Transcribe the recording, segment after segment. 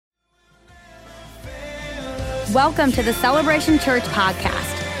Welcome to the Celebration Church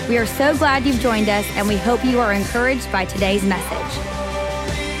podcast. We are so glad you've joined us, and we hope you are encouraged by today's message.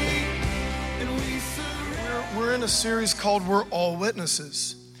 We're in a series called We're All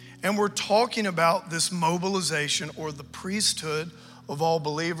Witnesses, and we're talking about this mobilization or the priesthood of all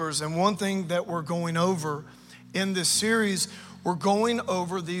believers. And one thing that we're going over in this series, we're going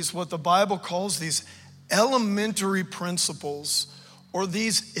over these, what the Bible calls these elementary principles, or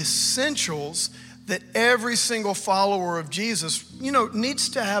these essentials that every single follower of Jesus, needs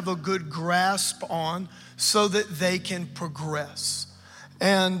to have a good grasp on so that they can progress.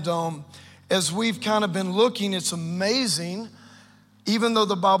 And as we've kind of been looking, it's amazing, even though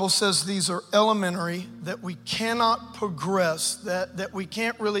the Bible says these are elementary, that we cannot progress, that we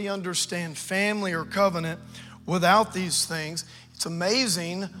can't really understand family or covenant without these things. It's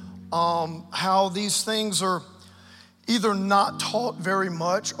amazing how these things are either not taught very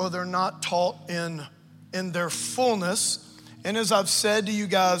much or they're not taught in their fullness. And as I've said to you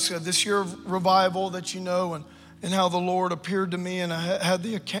guys, this year of revival that you know, and how the Lord appeared to me and I had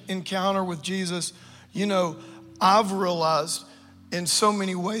the encounter with Jesus, I've realized in so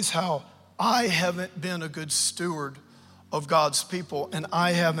many ways how I haven't been a good steward of God's people, and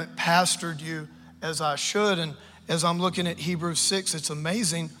I haven't pastored you as I should. And as I'm looking at Hebrews 6, it's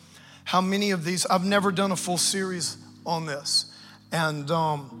amazing how many of these, I've never done a full series on this. And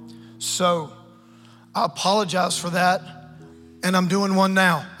so I apologize for that, and I'm doing one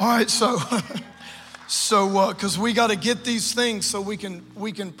now. All right, so because we got to get these things so we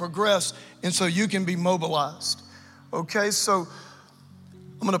can progress and so you can be mobilized. Okay, so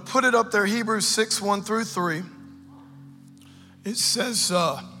I'm going to put it up there, Hebrews 6, 1 through 3. It says,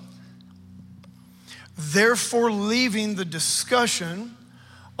 therefore, leaving the discussion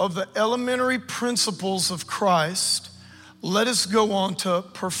of the elementary principles of Christ, let us go on to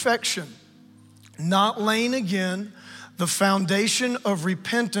perfection, not laying again the foundation of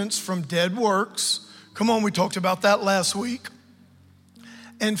repentance from dead works. Come on, we talked about that last week.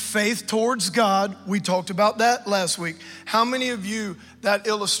 And faith towards God, we talked about that last week. How many of you, that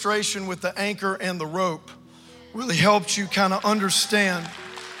illustration with the anchor and the rope really helped you kind of understand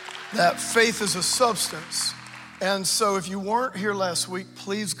that faith is a substance? And so if you weren't here last week,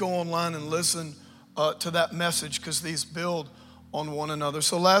 please go online and listen to that message, because these build on one another.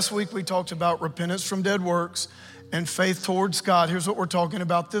 So last week we talked about repentance from dead works and faith towards God. Here's what we're talking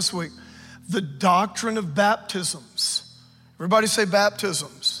about this week: the doctrine of baptisms. Everybody say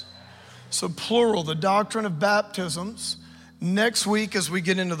baptisms. So plural, the doctrine of baptisms. Next week, as we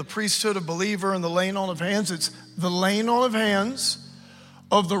get into the priesthood of believer and the laying on of hands, it's the laying on of hands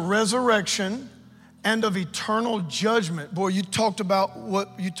of the resurrection and of eternal judgment. Boy, you talk about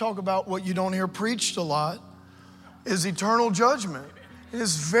what you don't hear preached a lot is eternal judgment. It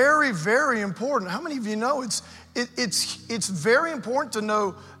is very, very important. How many of you know it's very important to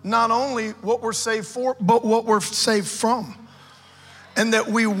know not only what we're saved for, but what we're saved from, and that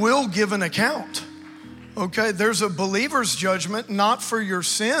we will give an account. Okay, there's a believer's judgment, not for your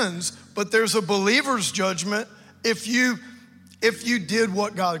sins, but there's a believer's judgment if you did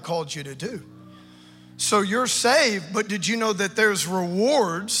what God called you to do. So you're saved, but did you know that there's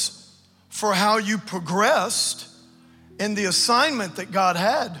rewards for how you progressed in the assignment that God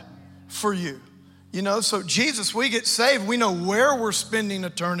had for you? So Jesus, we get saved, we know where we're spending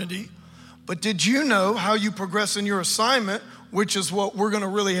eternity, but did you know how you progress in your assignment, which is what we're gonna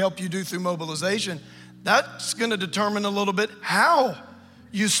really help you do through mobilization? That's gonna determine a little bit how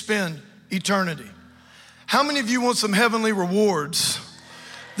you spend eternity. How many of you want some heavenly rewards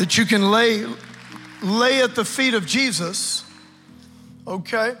that you can lay at the feet of Jesus?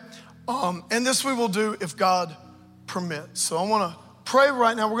 Okay, and this we will do if God permits. So I wanna pray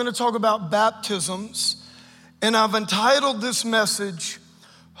right now. We're gonna talk about baptisms, and I've entitled this message,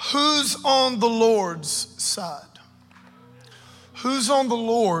 Who's on the Lord's Side? Who's on the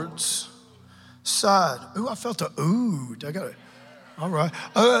Lord's side? Ooh, I felt a ooh. I got it. All right.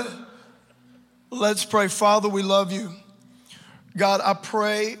 Let's pray. Father, we love you. God, I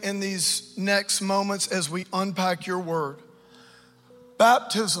pray in these next moments as we unpack your word,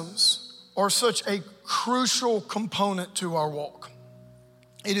 baptisms are such a crucial component to our walk.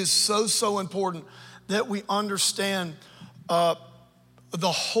 It is so important that we understand the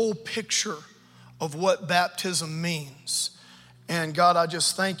whole picture of what baptism means. And God, I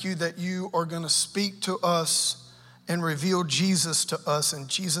just thank you that you are going to speak to us and reveal Jesus to us in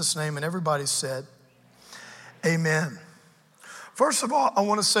Jesus' name. And everybody said, amen. First of all, I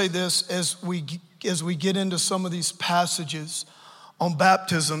want to say this as we get into some of these passages on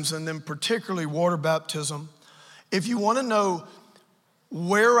baptisms, and then particularly water baptism. If you want to know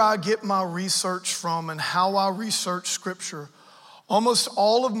where I get my research from and how I research Scripture, almost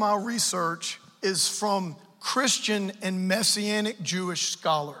all of my research is from Christian and Messianic Jewish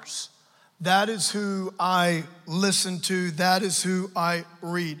scholars. That is who I listen to. That is who I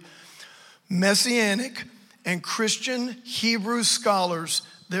read. Messianic and Christian Hebrew scholars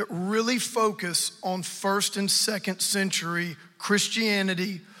that really focus on first and second century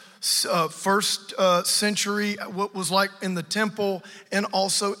Christianity, first century, what was like in the temple and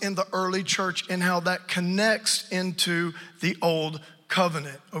also in the early church, and how that connects into the old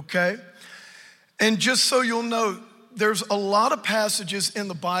covenant, okay? And just so you'll know, there's a lot of passages in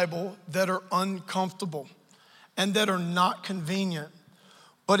the Bible that are uncomfortable and that are not convenient,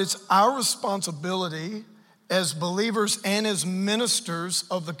 but it's our responsibility as believers and as ministers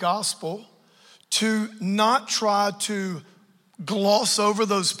of the gospel to not try to gloss over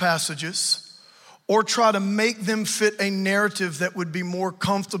those passages or try to make them fit a narrative that would be more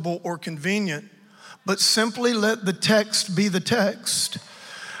comfortable or convenient, but simply let the text be the text,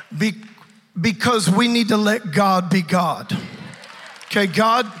 because we need to let God be God. Okay,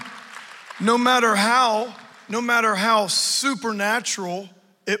 God, no matter how supernatural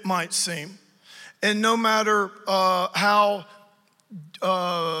it might seem, and no matter how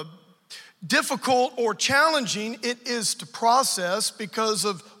difficult or challenging it is to process because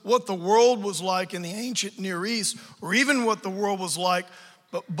of what the world was like in the ancient Near East, or even what the world was like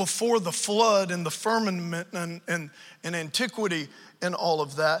before the flood and the firmament and antiquity and all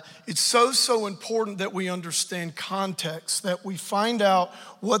of that, it's so important that we understand context, that we find out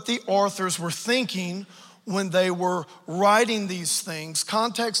what the authors were thinking when they were writing these things.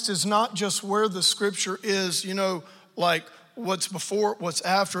 Context is not just where the scripture is, like what's before, what's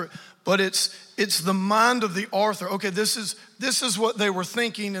after it, but it's the mind of the author. Okay, this is what they were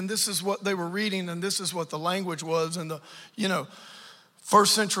thinking, and this is what they were reading, and this is what the language was in the,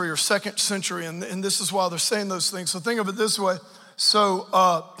 first century or second century, and this is why they're saying those things. So think of it this way. So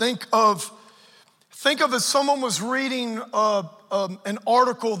think of if someone was reading an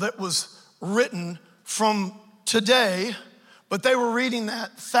article that was written from today, but they were reading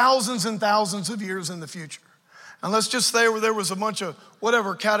that thousands and thousands of years in the future. And let's just say there was a bunch of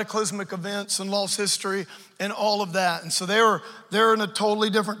cataclysmic events and lost history and all of that. And so they're in a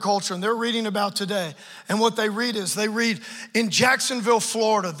totally different culture, and they're reading about today. And what they read in Jacksonville,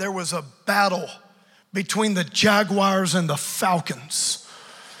 Florida, there was a battle between the Jaguars and the Falcons.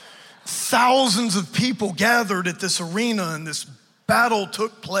 Thousands of people gathered at this arena, and this battle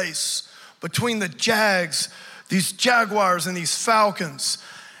took place between these Jaguars and these Falcons,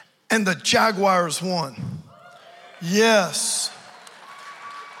 and the Jaguars won. Yes.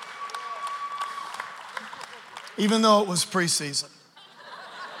 Even though it was preseason.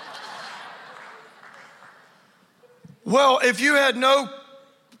 Well, if you had no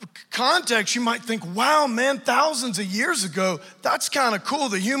context, you might think, wow, man, thousands of years ago, that's kind of cool.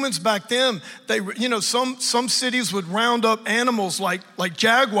 The humans back then, some cities would round up animals like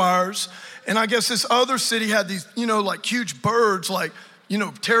jaguars, and I guess this other city had these, like huge birds, like,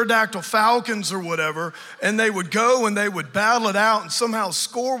 pterodactyl falcons or whatever, and they would go and they would battle it out, and somehow a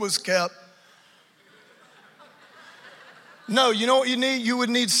score was kept. No, you know what you need? You would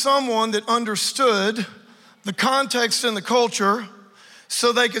need someone that understood the context and the culture,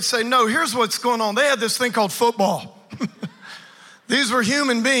 so they could say, no, here's what's going on. They had this thing called football. These were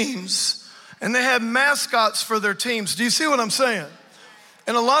human beings, and they had mascots for their teams. Do you see what I'm saying?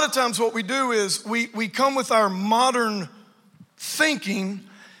 And a lot of times what we do is we come with our modern thinking,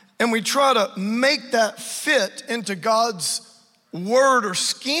 and we try to make that fit into God's word or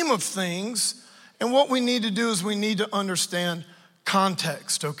scheme of things. And what we need to do is we need to understand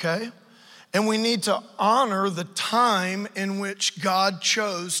context, okay? And we need to honor the time in which God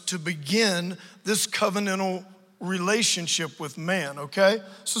chose to begin this covenantal relationship with man, okay?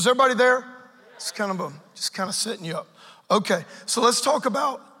 So is everybody there? It's just kind of setting you up. Okay, so let's talk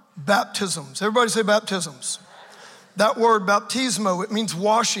about baptisms. Everybody say baptisms. That word baptismo, it means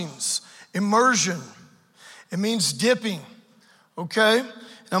washings, immersion. It means dipping, okay? And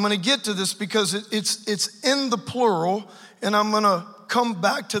I'm gonna get to this because it's in the plural, and I'm gonna come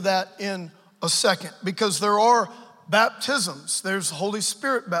back to that in a second, because there are baptisms. There's Holy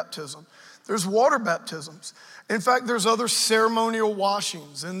Spirit baptism. There's water baptisms. In fact, there's other ceremonial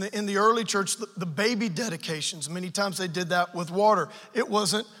washings. In the early church, the baby dedications, many times they did that with water. It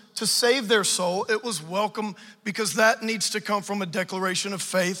wasn't to save their soul. It was welcome, because that needs to come from a declaration of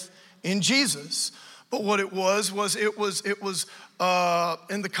faith in Jesus. But what it was in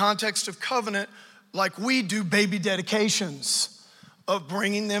the context of covenant, like we do baby dedications. of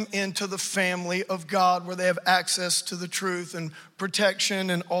bringing them into the family of God where they have access to the truth and protection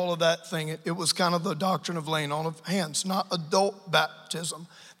and all of that thing. It was kind of the doctrine of laying on of hands, not adult baptism.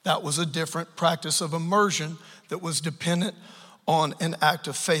 That was a different practice of immersion that was dependent on an act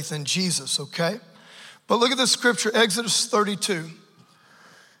of faith in Jesus, okay? But look at this scripture, Exodus 32,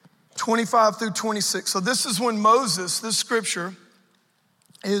 25 through 26. So this is when Moses, this scripture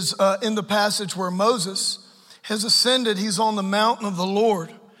is in the passage where Moses has ascended. He's on the mountain of the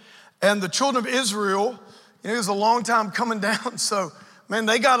Lord. And the children of Israel, it was a long time coming down. So, man,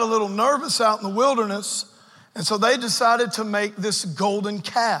 they got a little nervous out in the wilderness. And so they decided to make this golden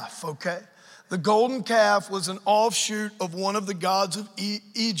calf, okay? The golden calf was an offshoot of one of the gods of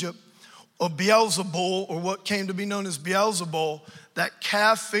Egypt, of Beelzebul, or what came to be known as Beelzebul, that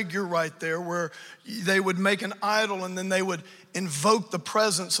calf figure right there where they would make an idol and then they would invoke the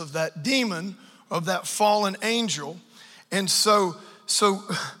presence of that demon, of that fallen angel. And so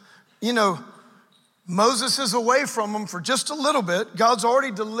Moses is away from them for just a little bit. God's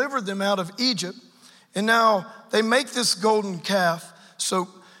already delivered them out of Egypt. And now they make this golden calf. So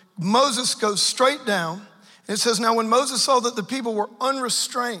Moses goes straight down. And it says, now when Moses saw that the people were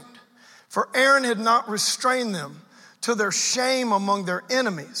unrestrained, for Aaron had not restrained them, to their shame among their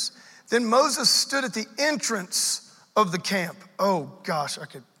enemies, then Moses stood at the entrance of the camp. Oh gosh, I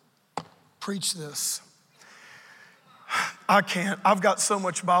could preach this. I can't. I've got so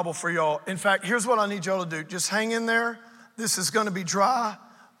much Bible for y'all. In fact, here's what I need y'all to do. Just hang in there. This is going to be dry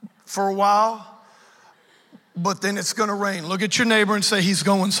for a while, but then it's going to rain. Look at your neighbor and say, he's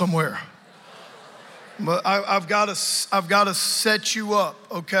going somewhere. But I've got to set you up,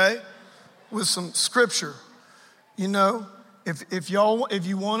 okay, with some scripture. You know, if you want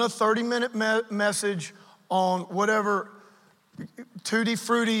a 30-minute message on whatever, tutti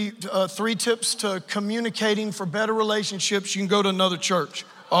frutti, 3 tips to communicating for better relationships, you can go to another church.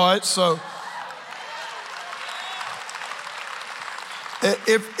 All right, so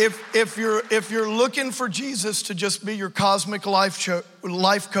if you're looking for Jesus to just be your cosmic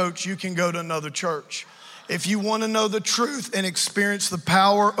life coach, you can go to another church. If you want to know the truth and experience the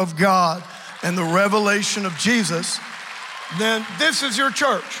power of God and the revelation of Jesus, then this is your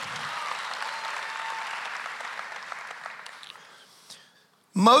church.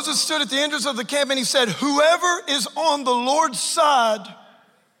 Moses stood at the entrance of the camp and he said, whoever is on the Lord's side,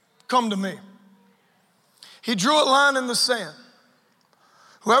 come to me. He drew a line in the sand.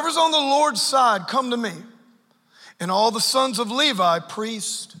 Whoever's on the Lord's side, come to me. And all the sons of Levi,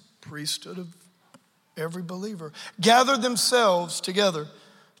 priesthood of every believer, gathered themselves together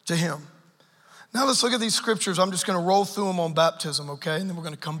to him. Now let's look at these scriptures. I'm just going to roll through them on baptism, okay? And then we're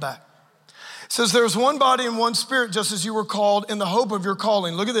going to come back. It says, there's one body and one spirit, just as you were called in the hope of your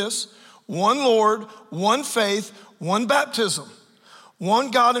calling. Look at this. One Lord, one faith, one baptism.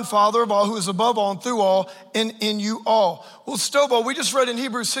 One God and Father of all, who is above all and through all, and in you all. Well, Stovall, we just read in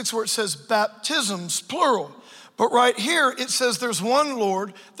Hebrews 6 where it says baptisms, plural. But right here, it says there's one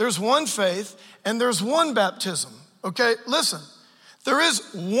Lord, there's one faith, and there's one baptism. Okay, listen. There is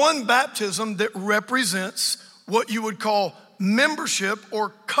one baptism that represents what you would call membership or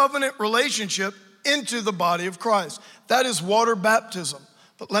covenant relationship into the body of Christ. That is water baptism.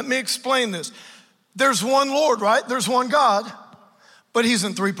 But let me explain this. There's one Lord, right? There's one God, but he's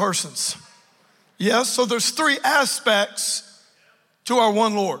in 3 persons. Yes, so there's 3 aspects to our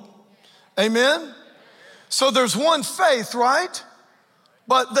one Lord. Amen? So there's one faith, right?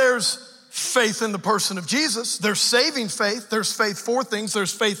 But there's faith in the person of Jesus. There's saving faith. There's faith for things.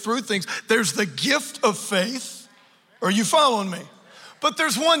 There's faith through things. There's the gift of faith. Are you following me? But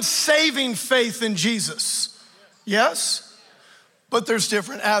there's one saving faith in Jesus. Yes? But there's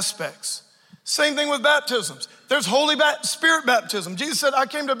different aspects. Same thing with baptisms. There's Holy Spirit baptism. Jesus said, I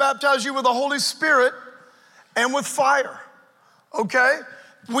came to baptize you with the Holy Spirit and with fire. Okay?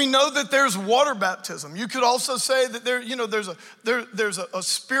 We know that there's water baptism. You could also say that there's a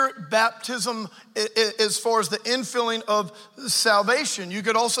spirit baptism as far as the infilling of salvation. You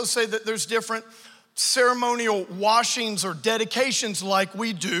could also say that there's different ceremonial washings or dedications like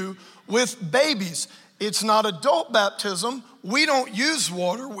we do with babies. It's not adult baptism. We don't use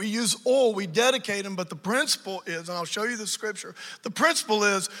water. We use oil. We dedicate them. But the principle is, and I'll show you the scripture, the principle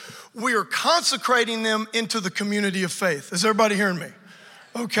is we are consecrating them into the community of faith. Is everybody hearing me?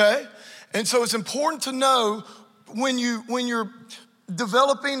 Okay? And so it's important to know when you're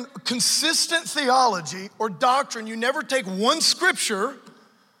developing consistent theology or doctrine, you never take one scripture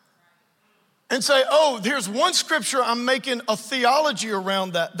and say, oh, here's one scripture, I'm making a theology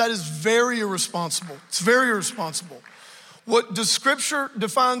around that. That is very irresponsible. It's very irresponsible. What does scripture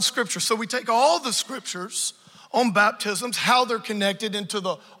define scripture? So we take all the scriptures, on baptisms, how they're connected into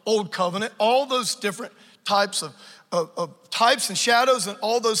the old covenant, all those different types of types and shadows and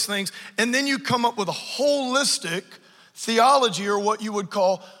all those things. And then you come up with a holistic theology, or what you would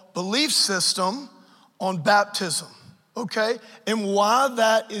call belief system on baptism, okay? And why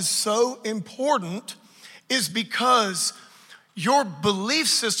that is so important is because your belief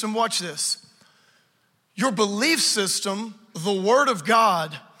system, watch this, your belief system, the Word of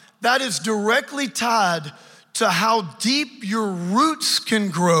God, that is directly tied to how deep your roots can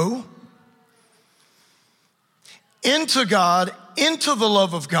grow into God, into the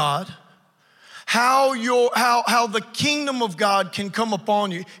love of God, how the kingdom of God can come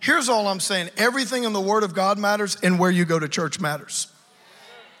upon you. Here's all I'm saying. Everything in the Word of God matters, and where you go to church matters.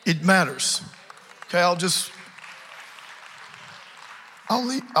 It matters. Okay, I'll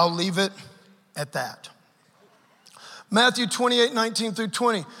leave it at that. Matthew 28:19 through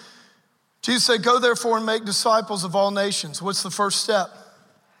 20. Jesus said, "Go therefore and make disciples of all nations." What's the first step?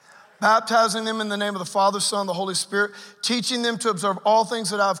 Baptizing them in the name of the Father, Son, and the Holy Spirit, teaching them to observe all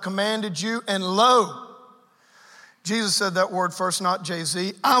things that I've commanded you. And lo, Jesus said that word first, not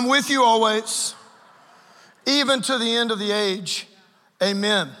Jay-Z, I'm with you always, even to the end of the age.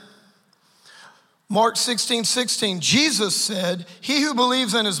 Amen. Mark 16:16, Jesus said, he who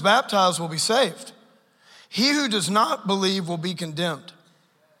believes and is baptized will be saved. He who does not believe will be condemned.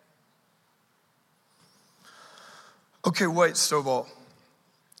 Okay, wait, Stovall.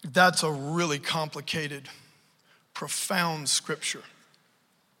 That's a really complicated, profound scripture.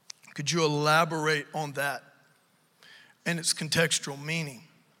 Could you elaborate on that and its contextual meaning?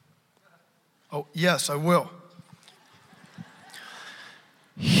 Oh, yes, I will.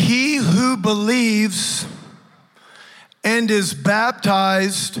 He who believes and is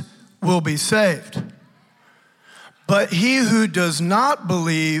baptized will be saved, but he who does not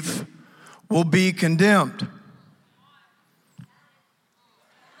believe will be condemned.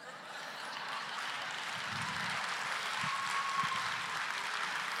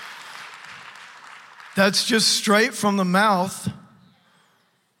 That's just straight from the mouth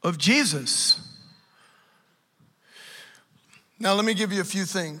of Jesus. Now let me give you a few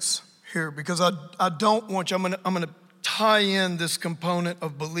things here, because I don't want you, I'm gonna tie in this component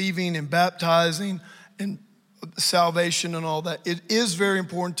of believing and baptizing and salvation and all that. It is very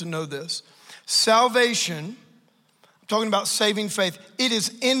important to know this. Salvation, I'm talking about saving faith, it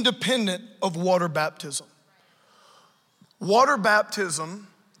is independent of water baptism. Water baptism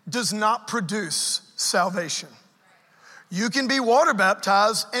does not produce salvation. You can be water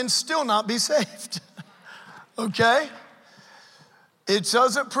baptized and still not be saved, okay? It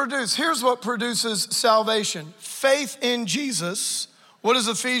doesn't produce. Here's what produces salvation. Faith in Jesus. What does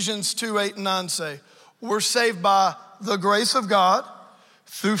Ephesians 2:8-9 say? We're saved by the grace of God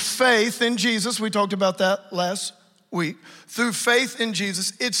through faith in Jesus. We talked about that last week. Through faith in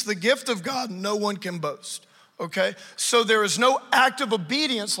Jesus. It's the gift of God. No one can boast. Okay, so there is no act of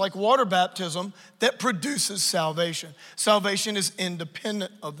obedience like water baptism that produces salvation. Salvation is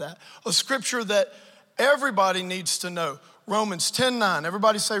independent of that. A scripture that everybody needs to know, Romans 10:9.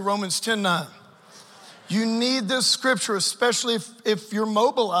 Everybody say Romans 10:9. You need this scripture, especially if you're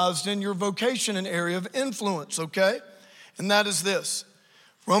mobilized in your vocation and area of influence, okay? And that is this.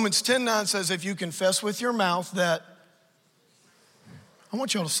 Romans 10:9 says, if you confess with your mouth that, I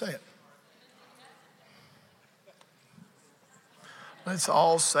want y'all to say it. Let's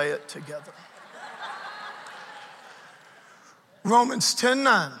all say it together. Romans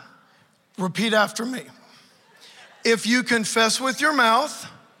 10:9. Repeat after me. If you confess with your mouth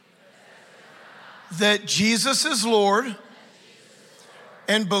that Jesus is Lord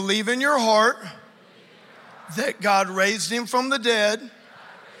and believe in your heart that God raised him from the dead,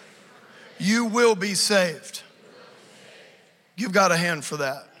 you will be saved. Give God a hand for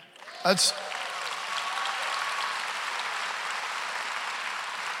that.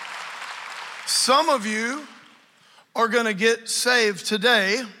 Some of you are going to get saved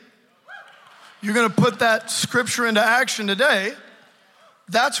today. You're going to put that scripture into action today.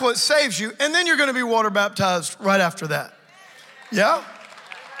 That's what saves you. And then you're going to be water baptized right after that. Yeah?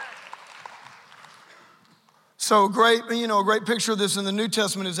 So a great picture of this in the New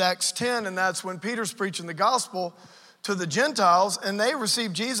Testament is Acts 10, and that's when Peter's preaching the gospel to the Gentiles, and they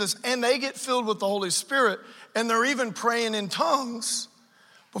receive Jesus, and they get filled with the Holy Spirit, and they're even praying in tongues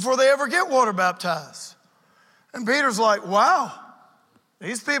before they ever get water baptized. And Peter's like, wow,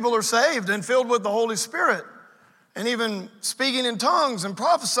 these people are saved and filled with the Holy Spirit and even speaking in tongues and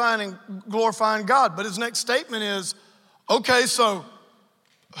prophesying and glorifying God. But his next statement is, okay, so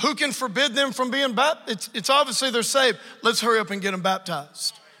who can forbid them from being baptized? It's obviously they're saved. Let's hurry up and get them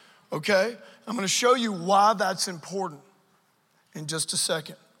baptized, okay? I'm going to show you why that's important in just a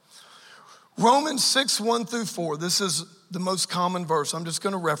second. Romans 6:1-4. This is the most common verse. I'm just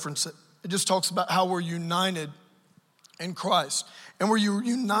going to reference it. It just talks about how we're united in Christ. And we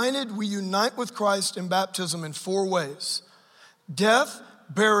unite with Christ in baptism in 4 ways: death,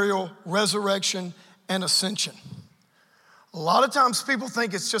 burial, resurrection, and ascension. A lot of times people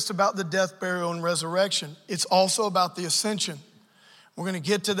think it's just about the death, burial, and resurrection. It's also about the ascension. We're going to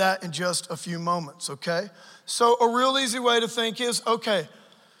get to that in just a few moments, okay? So a real easy way to think is, okay,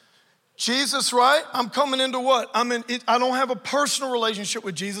 Jesus, right? I'm coming into what? I don't have a personal relationship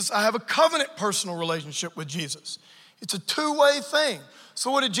with Jesus. I have a covenant personal relationship with Jesus. It's a 2-way thing.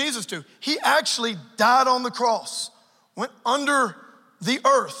 So what did Jesus do? He actually died on the cross, went under the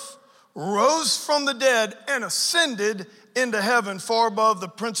earth, rose from the dead, and ascended into heaven far above the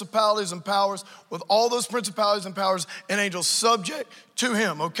principalities and powers, with all those principalities and powers and angels subject to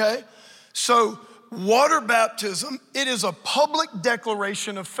him, okay? So water baptism, it is a public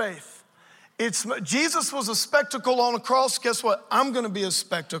declaration of faith. Jesus was a spectacle on a cross. Guess what? I'm going to be a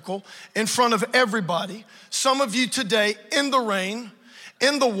spectacle in front of everybody. Some of you today in the rain,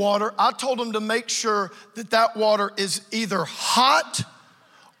 in the water, I told them to make sure that water is either hot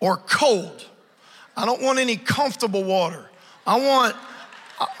or cold. I don't want any comfortable water. I'm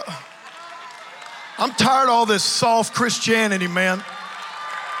tired of all this soft Christianity, man.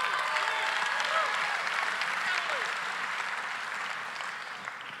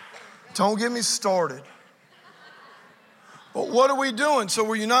 Don't get me started. But what are we doing? So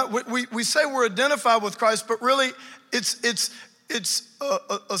we say we're identified with Christ, but really it's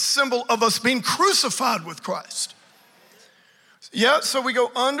a symbol of us being crucified with Christ. Yeah, so we go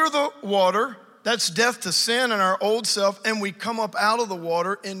under the water. That's death to sin and our old self, and we come up out of the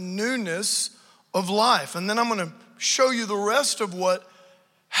water in newness of life. And then I'm going to show you the rest of what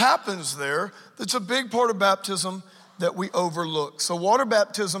happens there. That's a big part of baptism that we overlook. So water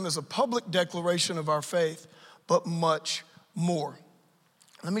baptism is a public declaration of our faith, but much more.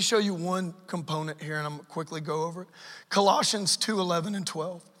 Let me show you one component here, and I'm going to quickly go over it. Colossians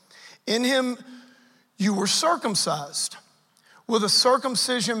 2:11-12. In him you were circumcised with a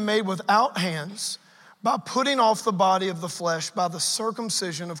circumcision made without hands, by putting off the body of the flesh by the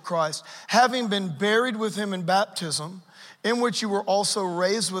circumcision of Christ, having been buried with him in baptism, in which you were also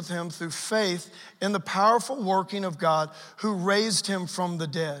raised with him through faith in the powerful working of God who raised him from the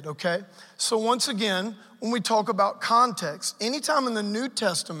dead, okay? So once again, when we talk about context, anytime in the New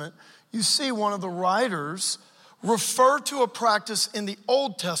Testament you see one of the writers refer to a practice in the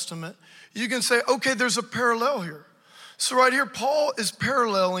Old Testament, you can say, okay, there's a parallel here. So right here, Paul is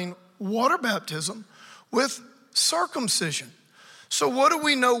paralleling water baptism with circumcision. So what do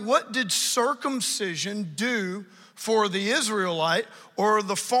we know? What did circumcision do for the Israelite or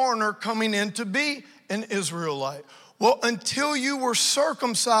the foreigner coming in to be an Israelite? Well, until you were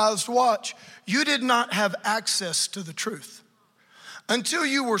circumcised, watch, you did not have access to the truth. Until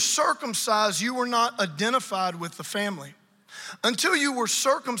you were circumcised, you were not identified with the family. Until you were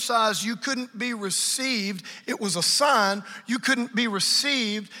circumcised, you couldn't be received. It was a sign. You couldn't be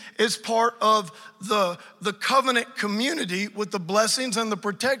received as part of the covenant community with the blessings and the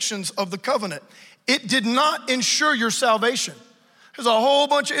protections of the covenant. It did not ensure your salvation. There's a whole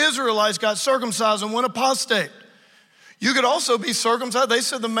bunch of Israelites got circumcised and went apostate. You could also be circumcised. They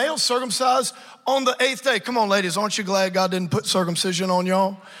said the male circumcised on the 8th day. Come on, ladies, aren't you glad God didn't put circumcision on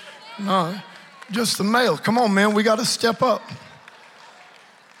y'all? No, just the male. Come on, man, we got to step up.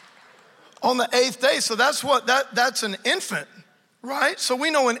 On the 8th day, so that's an infant, right? So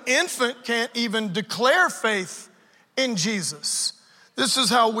we know an infant can't even declare faith in Jesus. This is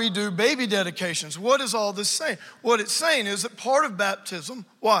how we do baby dedications. What is all this saying? What it's saying is that part of baptism,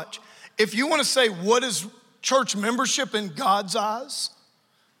 watch, if you want to say what is church membership in God's eyes,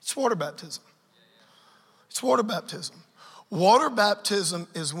 it's water baptism. It's water baptism. Water baptism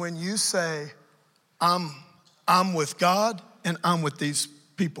is when you say, I'm with God and I'm with these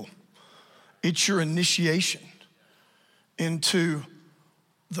people. It's your initiation into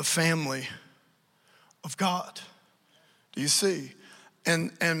the family of God. Do you see?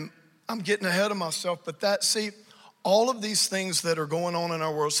 And I'm getting ahead of myself, but all of these things that are going on in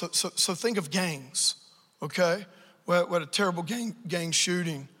our world, so think of gangs, okay? We had a terrible gang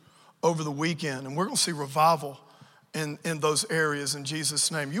shooting over the weekend, and we're gonna see revival in those areas in Jesus'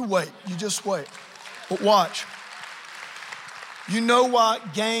 name. You wait, you just wait. But watch. You know why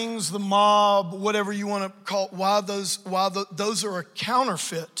gangs, the mob, whatever you want to call it, those are a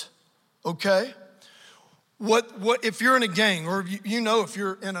counterfeit, okay? What if you're in a gang, or you know if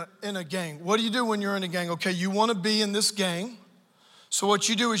you're in a gang, what do you do when you're in a gang? Okay, you want to be in this gang So what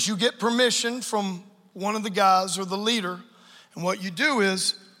you do is you get permission from one of the guys or the leader, and what you do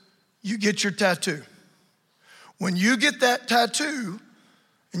is you get your tattoo. When you get that tattoo,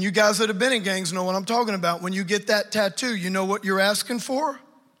 and you guys that have been in gangs know what I'm talking about, when you get that tattoo, you know what you're asking for?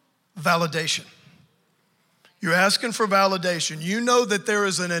 Validation. You're asking for validation. You know that there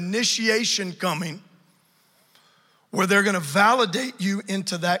is an initiation coming where they're gonna validate you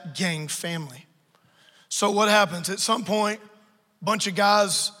into that gang family. So what happens? At some point, a bunch of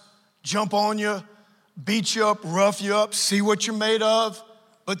guys jump on you, beat you up, rough you up, see what you're made of,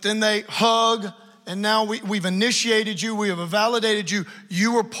 but then they hug, and now we've initiated you, we have validated you.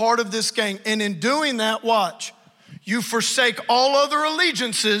 You are part of this gang. And in doing that, watch, you forsake all other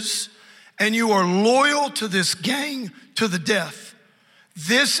allegiances and you are loyal to this gang to the death.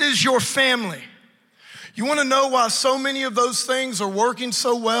 This is your family. You wanna know why so many of those things are working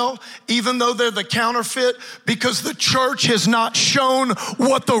so well, even though they're the counterfeit? Because the church has not shown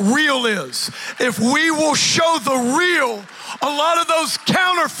what the real is. If we will show the real, a lot of those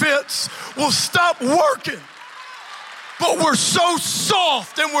counterfeits will stop working. But we're so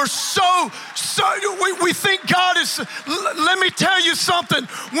soft and we're we think God is, let me tell you something.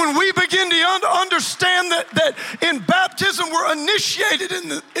 When we begin to understand that in baptism we're initiated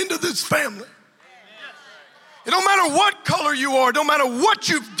into this family. It don't matter what color you are, don't matter what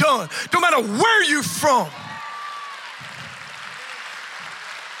you've done, don't matter where you're from.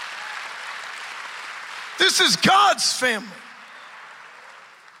 This is God's family.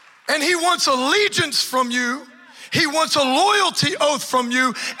 And he wants allegiance from you. He wants a loyalty oath from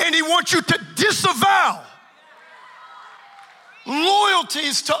you, and he wants you to disavow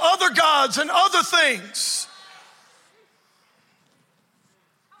loyalties to other gods and other things.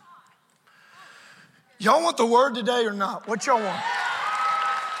 Y'all want the word today or not? What y'all want?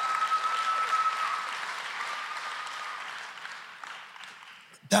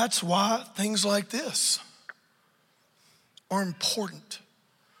 That's why things like this are important.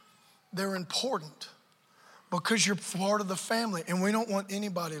 They're important because you're part of the family and we don't want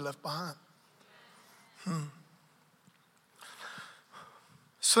anybody left behind.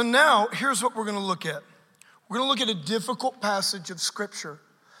 So now, here's what we're gonna look at. We're gonna look at a difficult passage of scripture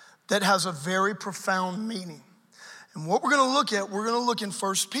that has a very profound meaning. And what we're gonna look at, we're gonna look in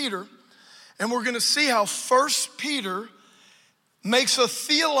 1 Peter, and we're gonna see how 1 Peter makes a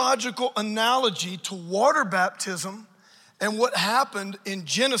theological analogy to water baptism and what happened in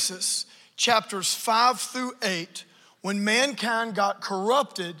Genesis chapters 5 through 8 when mankind got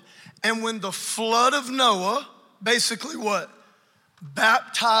corrupted and when the flood of Noah, basically what?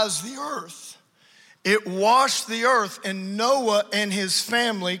 Baptized the earth. It washed the earth, and Noah and his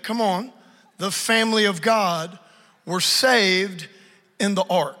family, come on, the family of God, were saved in the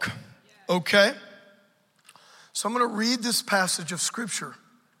ark, okay? So I'm gonna read this passage of scripture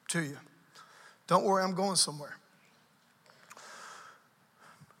to you. Don't worry, I'm going somewhere.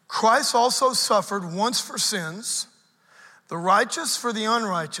 Christ also suffered once for sins, the righteous for the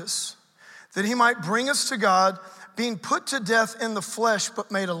unrighteous, that he might bring us to God, being put to death in the flesh, but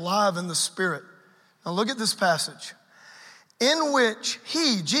made alive in the spirit. Now look at this passage. In which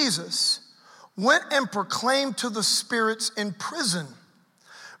he, Jesus, went and proclaimed to the spirits in prison,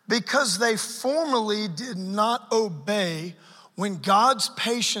 because they formerly did not obey when God's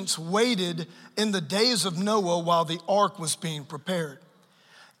patience waited in the days of Noah while the ark was being prepared,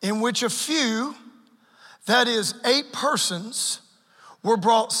 in which a few, that is 8 persons, were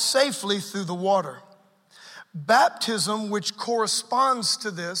brought safely through the water. Baptism, which corresponds to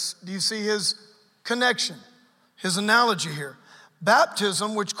this, do you see his connection, his analogy here?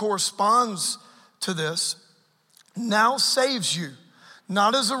 Baptism, which corresponds to this, now saves you,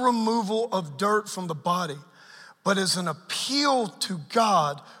 not as a removal of dirt from the body, but as an appeal to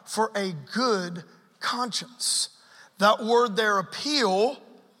God for a good conscience. That word there, appeal,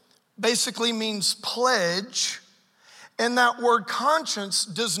 basically means pledge. And that word conscience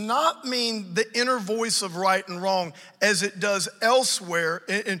does not mean the inner voice of right and wrong as it does elsewhere,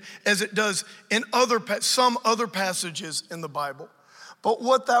 as it does in some other passages in the Bible. But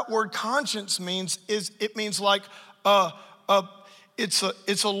what that word conscience means is it means like it's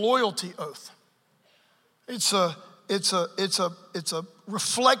a loyalty oath. It's a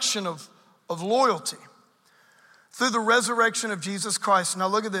reflection of loyalty through the resurrection of Jesus Christ. Now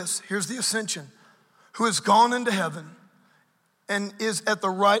look at this. Here's the ascension. Who has gone into heaven and is at the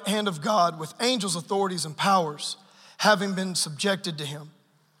right hand of God with angels, authorities, and powers, having been subjected to him.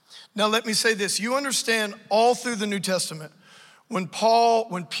 Now let me say this. You understand all through the New Testament, when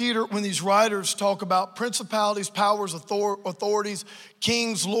Peter, when these writers talk about principalities, powers, authorities,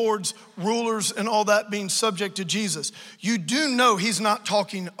 kings, lords, rulers, and all that being subject to Jesus, you do know he's not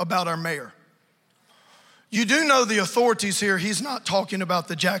talking about our mayor. You do know the authorities here, he's not talking about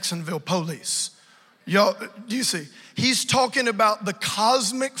the Jacksonville police. Y'all, do you see? He's talking about the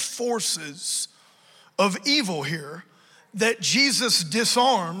cosmic forces of evil here that Jesus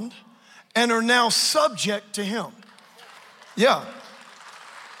disarmed and are now subject to him. Yeah.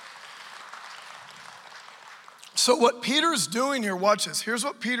 So what Peter's doing here, watch this. Here's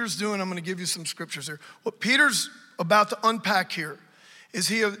what Peter's doing. I'm going to give you some scriptures here. What Peter's about to unpack here is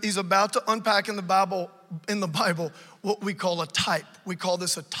he's about to unpack in the Bible what we call a type. We call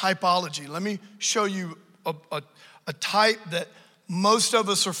this a typology. Let me show you a type that most of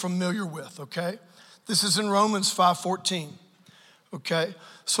us are familiar with, okay? This is in Romans 5:14, okay?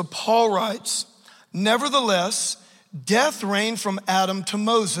 So Paul writes, nevertheless, death reigned from Adam to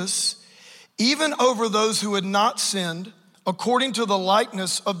Moses, even over those who had not sinned, according to the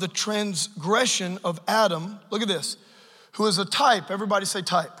likeness of the transgression of Adam. Look at this, who is a type. Everybody say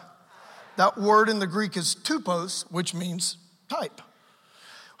type. That word in the Greek is tupos, which means type.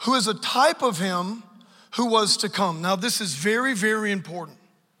 Who is a type of him who was to come. Now this is very, very important.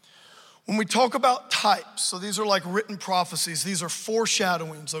 When we talk about types, so these are like written prophecies, these are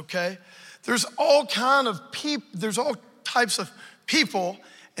foreshadowings, okay? There's all types of people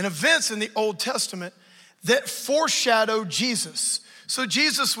and events in the Old Testament that foreshadow Jesus. So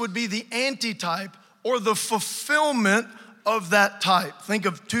Jesus would be the antitype or the fulfillment of that type. Think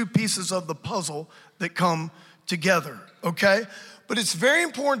of two pieces of the puzzle that come together, okay? But it's very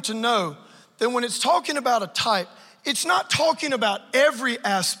important to know that when it's talking about a type, it's not talking about every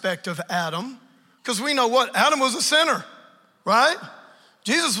aspect of Adam, because we know what? Adam was a sinner, right?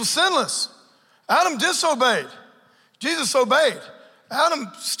 Jesus was sinless. Adam disobeyed. Jesus obeyed.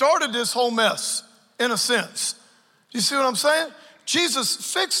 Adam started this whole mess, in a sense. Do you see what I'm saying?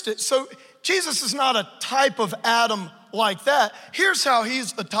 Jesus fixed it. So Jesus is not a type of Adam like that. Here's how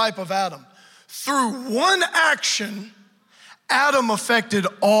he's a type of Adam. Through one action, Adam affected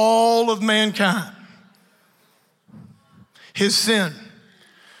all of mankind. His sin.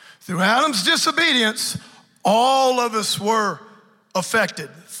 Through Adam's disobedience, all of us were affected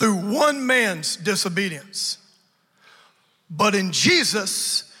through one man's disobedience. But in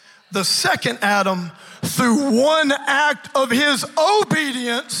Jesus, the second Adam, through one act of his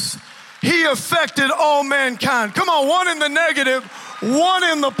obedience, he affected all mankind. Come on, one in the negative, one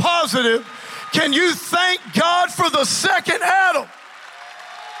in the positive. Can you thank God for the second Adam?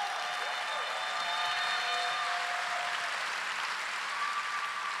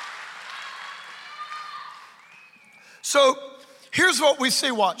 So here's what we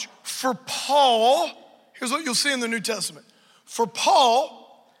see, watch. For Paul, here's what you'll see in the New Testament. For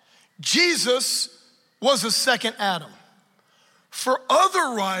Paul, Jesus was a second Adam. For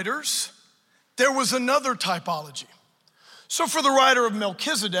other writers, there was another typology. So for the writer of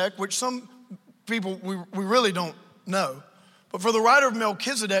Melchizedek, which some people we really don't know, but for the writer of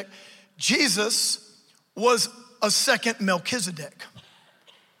Melchizedek, Jesus was a second Melchizedek.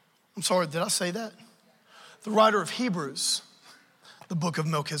 I'm sorry, did I say that? The writer of Hebrews, the book of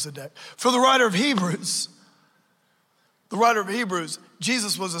Melchizedek. For the writer of Hebrews,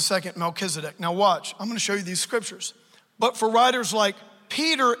 Jesus was a second Melchizedek. Now watch, I'm gonna show you these scriptures. But for writers like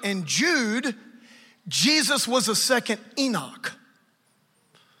Peter and Jude, Jesus was a second Enoch.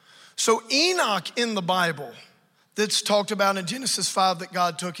 So Enoch in the Bible that's talked about in Genesis 5 that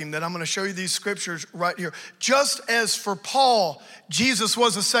God took him, that I'm gonna show you these scriptures right here. Just as for Paul, Jesus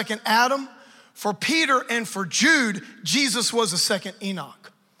was a second Adam, for Peter and for Jude, Jesus was a second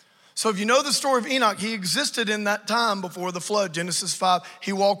Enoch. So if you know the story of Enoch, he existed in that time before the flood, Genesis 5.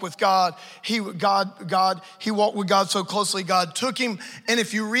 He walked with God. He walked with God so closely, God took him. And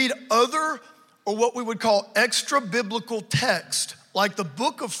if you read other, or what we would call extra biblical text, like the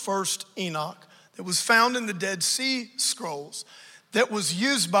book of 1st Enoch, that was found in the Dead Sea Scrolls, that was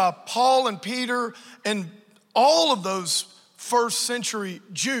used by Paul and Peter and all of those first century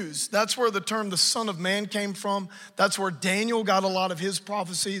Jews. That's where the term the Son of Man came from. That's where Daniel got a lot of his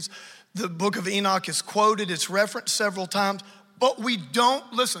prophecies. The book of Enoch is quoted, it's referenced several times, but we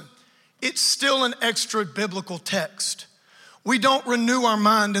don't, listen, it's still an extra biblical text. We don't renew our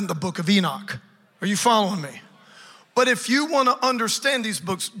mind in the book of Enoch. Are you following me? But if you want to understand these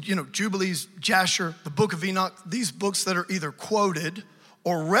books, Jubilees, Jasher, the book of Enoch, these books that are either quoted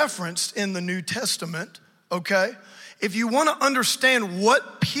or referenced in the New Testament, okay? If you want to understand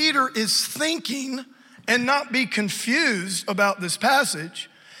what Peter is thinking and not be confused about this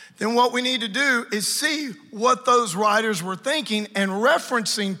passage, then what we need to do is see what those writers were thinking and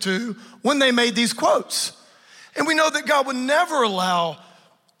referencing to when they made these quotes. And we know that God would never allow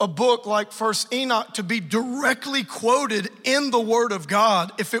a book like First Enoch to be directly quoted in the Word of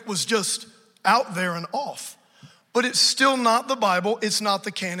God if it was just out there and off. But it's still not the Bible, it's not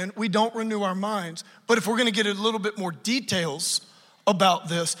the canon. We don't renew our minds. But if we're gonna get a little bit more details about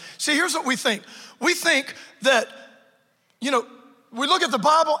this, see, here's what we think. We think that, we look at the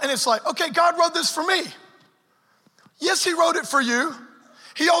Bible and it's like, okay, God wrote this for me. Yes, he wrote it for you.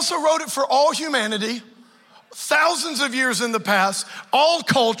 He also wrote it for all humanity, thousands of years in the past, all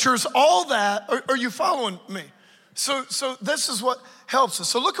cultures, all that. Are you following me? So this is what helps us.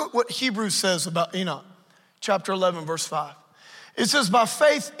 So look at what Hebrews says about Enoch, chapter 11, verse 5. It says, by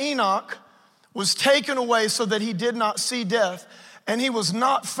faith Enoch was taken away so that he did not see death, and he was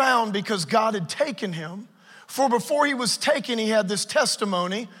not found because God had taken him. For before he was taken, he had this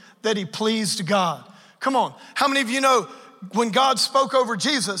testimony that he pleased God. Come on, how many of you know when God spoke over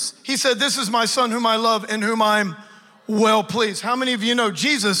Jesus, he said, this is my son whom I love and whom I'm well pleased. How many of you know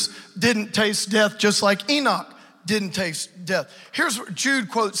Jesus didn't taste death just like Enoch didn't taste death? Here's what Jude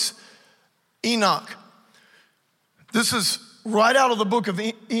quotes Enoch. This is right out of the book of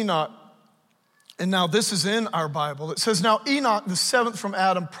Enoch. And now this is in our Bible. It says, now Enoch, the seventh from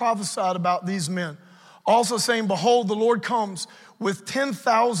Adam, prophesied about these men, also saying, behold, the Lord comes with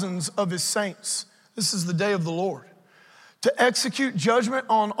 10,000s of his saints. This is the day of the Lord. To execute judgment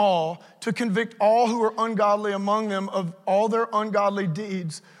on all, to convict all who are ungodly among them of all their ungodly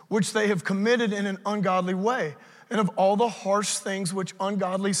deeds, which they have committed in an ungodly way, and of all the harsh things which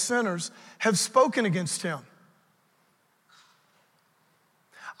ungodly sinners have spoken against him.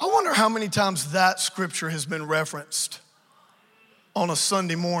 I wonder how many times that scripture has been referenced on a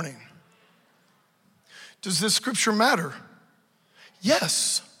Sunday morning. Does this scripture matter?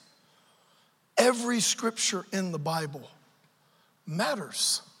 Yes. Every scripture in the Bible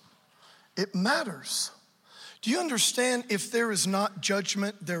matters. It matters. Do you understand if there is not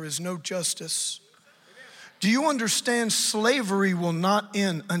judgment, there is no justice? Do you understand slavery will not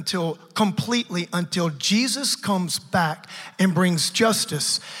end completely until Jesus comes back and brings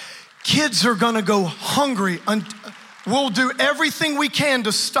justice? Kids are gonna go hungry. We'll do everything we can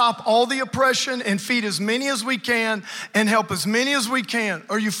to stop all the oppression and feed as many as we can and help as many as we can.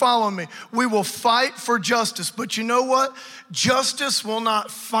 Are you following me? We will fight for justice, but you know what? Justice will not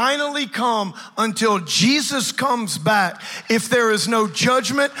finally come until Jesus comes back. If there is no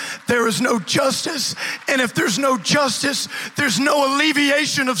judgment, there is no justice. And if there's no justice, there's no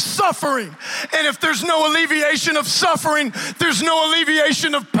alleviation of suffering. And if there's no alleviation of suffering, there's no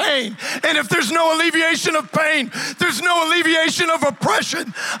alleviation of pain. And if there's no alleviation of pain, there's no alleviation of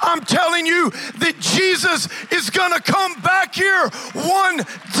oppression. I'm telling you that Jesus is gonna come back here one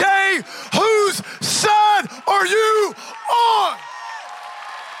day. Whose side are you on?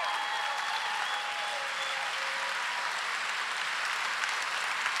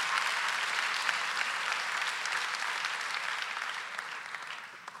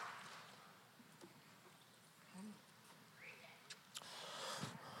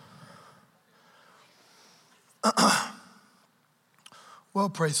 Well,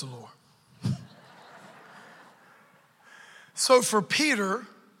 praise the Lord. So for Peter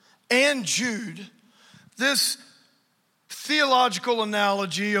and Jude, this theological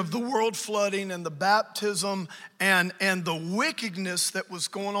analogy of the world flooding and the baptism and the wickedness that was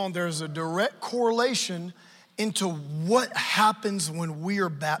going on, there's a direct correlation into what happens when we are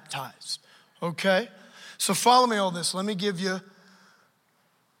baptized, okay? So follow me on this. Let me give you,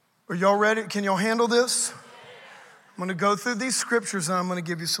 are y'all ready? Can y'all handle this? I'm gonna go through these scriptures and I'm gonna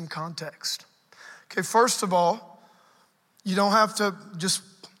give you some context. Okay, first of all, you don't have to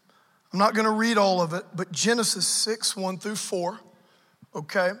I'm not gonna read all of it, but Genesis 6, 1 through 4,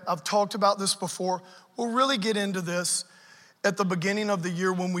 okay? I've talked about this before. We'll really get into this at the beginning of the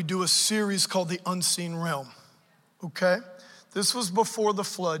year when we do a series called The Unseen Realm, okay? This was before the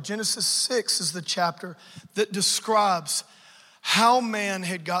flood. Genesis 6 is the chapter that describes how man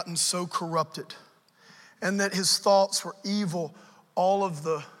had gotten so corrupted and that his thoughts were evil all of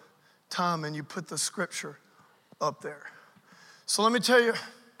the time, and you put the scripture up there. So let me tell you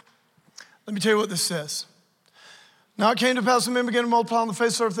what this says. Now it came to pass when men began to multiply on the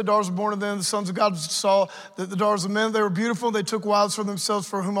face of the earth, the daughters were born of them. The sons of God saw that the daughters of men, they were beautiful. They took wives for themselves,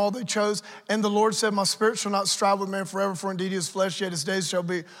 for whom all they chose. And the Lord said, my spirit shall not strive with man forever, for indeed his flesh, yet his days shall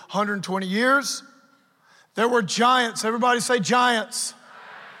be 120 years. There were giants. Everybody say giants.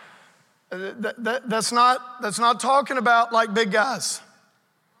 That's not talking about like big guys.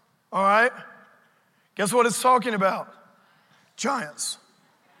 All right? Guess what it's talking about? Giants.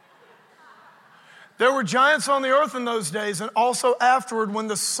 There were giants on the earth in those days, and also afterward when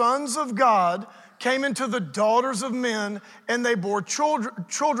the sons of God came into the daughters of men, and they bore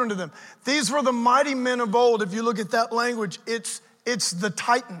children to them. These were the mighty men of old. If you look at that language, it's the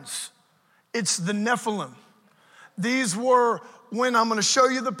Titans. It's the Nephilim. These were, when I'm going to show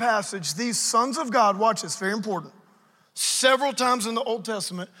you the passage, these sons of God, watch this, very important. Several times in the Old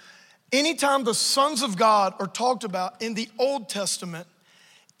Testament, anytime the sons of God are talked about in the Old Testament,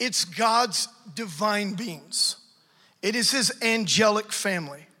 it's God's divine beings. It is his angelic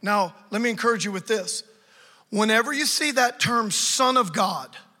family. Now, let me encourage you with this. Whenever you see that term son of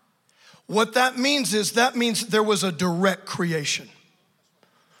God, what that means is there was a direct creation.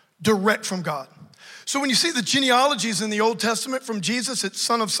 Direct from God. So when you see the genealogies in the Old Testament from Jesus, it's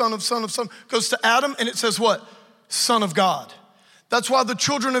son of son of son of son, goes to Adam and it says what? Son of God. That's why the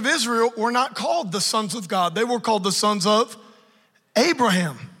children of Israel were not called the sons of God. They were called the sons of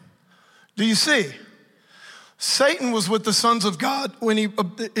Abraham. Do you see? Satan was with the sons of God when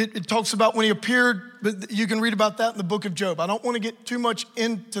it talks about when he appeared, but you can read about that in the book of Job. I don't want to get too much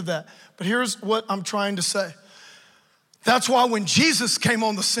into that, but here's what I'm trying to say. That's why when Jesus came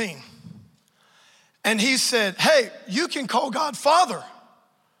on the scene and he said, hey, you can call God Father.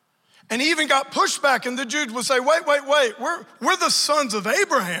 And he even got pushback, and the Jews would say, wait, we're the sons of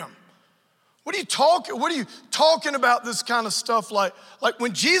Abraham. What are you talking about this kind of stuff? Like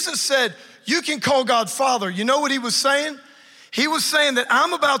when Jesus said, you can call God Father, you know what he was saying? He was saying that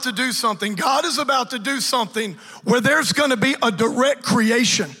I'm about to do something. God is about to do something where there's gonna be a direct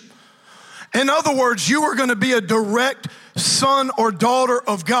creation. In other words, you are gonna be a direct son or daughter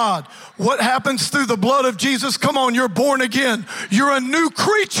of God. What happens through the blood of Jesus? Come on, you're born again. You're a new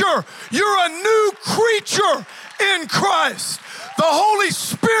creature. You're a new creature in Christ. The Holy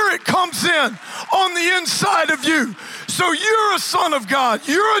Spirit comes in on the inside of you. So you're a son of God.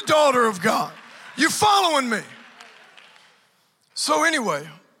 You're a daughter of God. You following me? So anyway,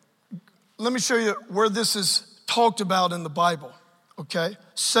 let me show you where this is talked about in the Bible, okay?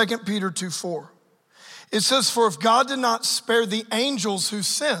 2 Peter 2:4. It says, for if God did not spare the angels who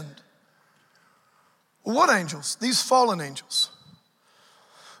sinned. What angels? These fallen angels.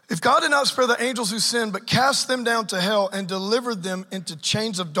 If God did not spare the angels who sinned, but cast them down to hell and delivered them into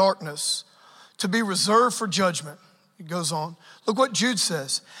chains of darkness to be reserved for judgment. It goes on. Look what Jude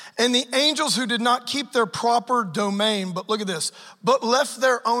says. And the angels who did not keep their proper domain, but look at this, but left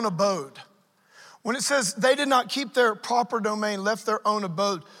their own abode. When it says they did not keep their proper domain, left their own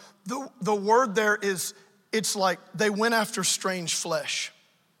abode, the word there is, it's like they went after strange flesh.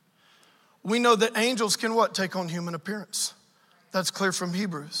 We know that angels can what? Take on human appearance. That's clear from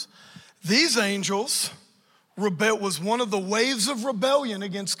Hebrews. These angels was one of the waves of rebellion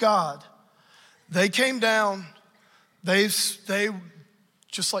against God. They came down, they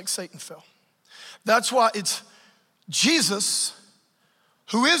just like Satan fell. That's why it's Jesus,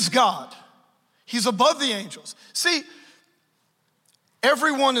 who is God. He's above the angels. See,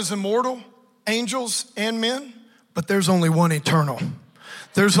 everyone is immortal, angels and men, but there's only one eternal.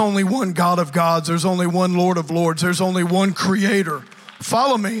 There's only one God of gods. There's only one Lord of lords. There's only one creator.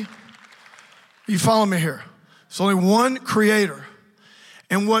 Follow me. You follow me here. There's only one creator.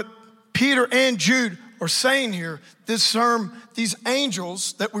 And what Peter and Jude are saying here, this term, these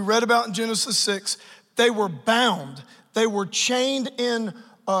angels that we read about in Genesis 6, they were bound. They were chained in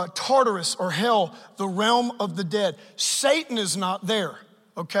Tartarus or hell, the realm of the dead. Satan is not there,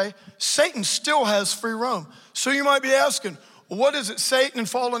 okay? Satan still has free roam. So you might be asking, well, what is it, Satan and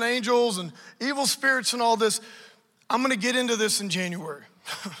fallen angels and evil spirits and all this? I'm gonna get into this in January,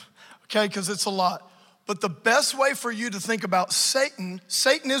 okay, because it's a lot. But the best way for you to think about Satan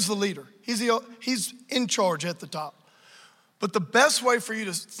is the leader. He's in charge at the top. But the best way for you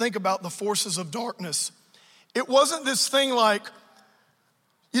to think about the forces of darkness, it wasn't this thing like,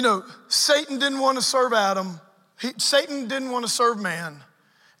 you know, Satan didn't want to serve Adam. Satan didn't want to serve man.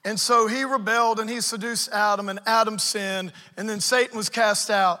 And so he rebelled and he seduced Adam and Adam sinned and then Satan was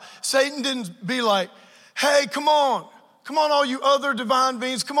cast out. Satan didn't be like, hey, come on all you other divine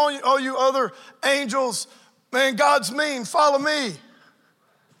beings, come on all you other angels, man, God's mean, follow me.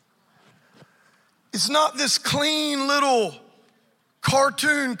 It's not this clean little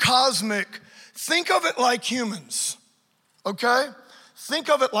cartoon cosmic. Think of it like humans, okay? Think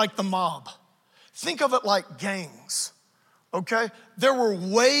of it like the mob. Think of it like gangs, okay? There were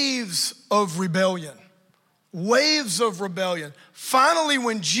waves of rebellion. Waves of rebellion. Finally,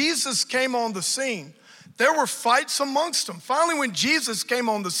 when Jesus came on the scene, there were fights amongst them. Finally, when Jesus came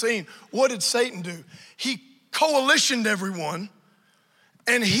on the scene, what did Satan do? He coalitioned everyone,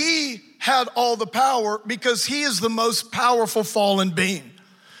 and he had all the power because he is the most powerful fallen being.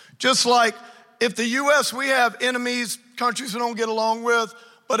 Just like if the U.S., we have enemies, countries we don't get along with,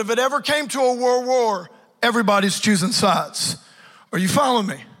 but if it ever came to a world war, everybody's choosing sides. Are you following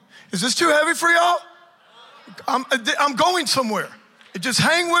me? Is this too heavy for y'all? I'm going somewhere. Just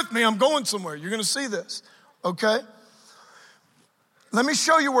hang with me, I'm going somewhere. You're gonna see this, okay? Let me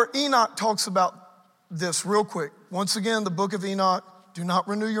show you where Enoch talks about this real quick. Once again, the book of Enoch, do not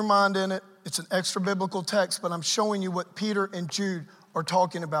renew your mind in it. It's an extra biblical text, but I'm showing you what Peter and Jude are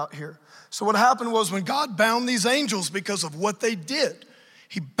talking about here. So what happened was when God bound these angels because of what they did,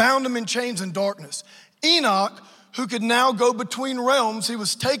 he bound them in chains and darkness. Enoch, who could now go between realms, he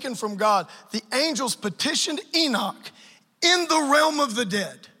was taken from God. The angels petitioned Enoch in the realm of the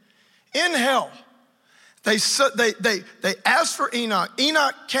dead, in hell. They asked for Enoch.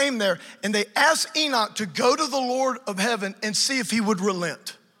 Enoch came there, and they asked Enoch to go to the Lord of heaven and see if he would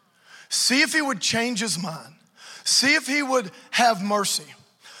relent. See if he would change his mind. See if he would have mercy.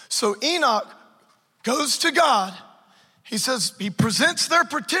 So Enoch goes to God. He says, he presents their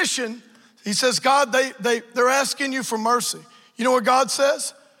petition. He says, God, they're asking you for mercy. You know what God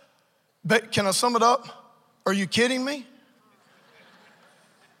says? But can I sum it up? Are you kidding me?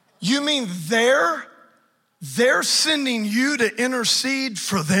 You mean they're sending you to intercede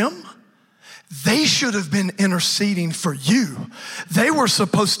for them? They should have been interceding for you. They were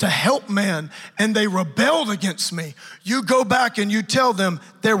supposed to help man, and they rebelled against me. You go back and you tell them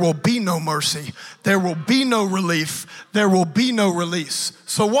there will be no mercy. There will be no relief. There will be no release.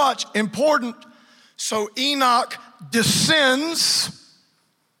 So watch, important. So Enoch descends.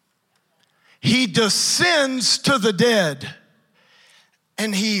 He descends to the dead,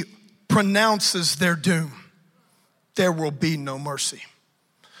 and he pronounces their doom. There will be no mercy.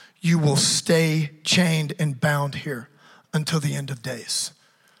 You will stay chained and bound here until the end of days.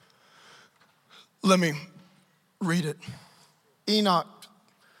 Let me read it. Enoch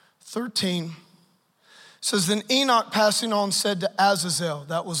 13 says, then Enoch passing on said to Azazel,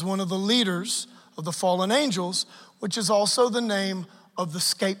 that was one of the leaders of the fallen angels, which is also the name of the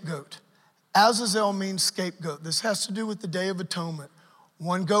scapegoat. Azazel means scapegoat. This has to do with the Day of Atonement.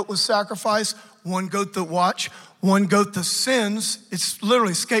 One goat was sacrificed, one goat that one goat that sins. It's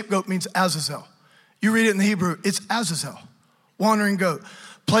literally, scapegoat means Azazel. You read it in the Hebrew, it's Azazel, wandering goat.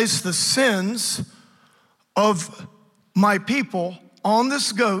 Place the sins of my people on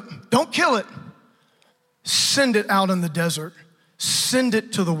this goat. Don't kill it. Send it out in the desert. Send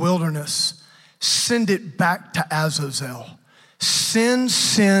it to the wilderness. Send it back to Azazel. Send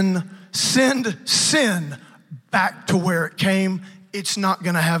sin back to where it came. It's not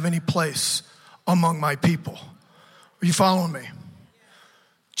gonna have any place among my people. Are you following me?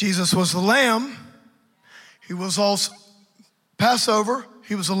 Jesus was the lamb. He was also Passover.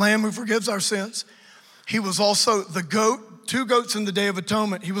 He was a lamb who forgives our sins. He was also the goat, 2 goats in the Day of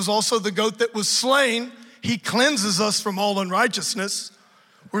Atonement. He was also the goat that was slain. He cleanses us from all unrighteousness.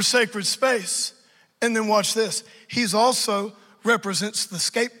 We're sacred space. And then watch this. He's also represents the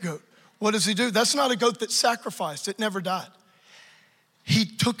scapegoat. What does he do? That's not a goat that's sacrificed. It never died. He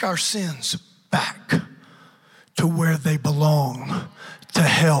took our sins back to where they belong, to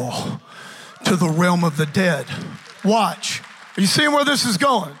hell, to the realm of the dead. Watch. Are you seeing where this is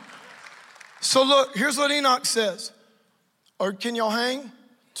going? So look, here's what Enoch says. Or can y'all hang?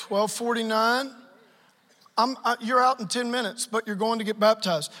 12:49. You're out in 10 minutes, but you're going to get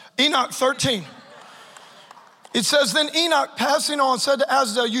baptized. Enoch 13. It says, then Enoch passing on said to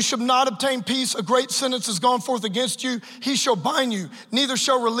Azazel, you shall not obtain peace. A great sentence has gone forth against you. He shall bind you. Neither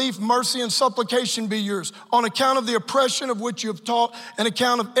shall relief, mercy, and supplication be yours. On account of the oppression of which you have taught, and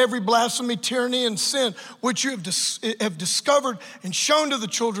account of every blasphemy, tyranny, and sin, which you have discovered and shown to the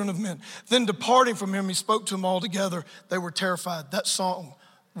children of men. Then departing from him, he spoke to them all together. They were terrified. That song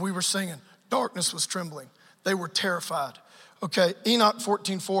we were singing, darkness was trembling. They were terrified. Okay, Enoch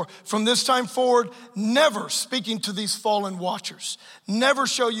 14:4. From this time forward, never, speaking to these fallen watchers, never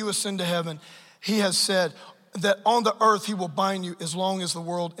shall you ascend to heaven. He has said that on the earth he will bind you as long as the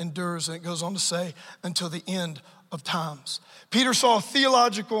world endures. And it goes on to say, until the end of times. Peter saw a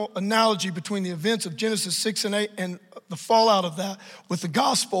theological analogy between the events of Genesis 6 and 8 and the fallout of that with the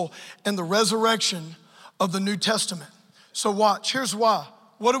gospel and the resurrection of the New Testament. So watch, here's why.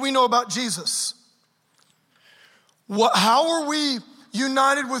 What do we know about Jesus? How are we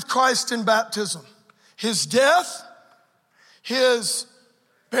united with Christ in baptism? His death, his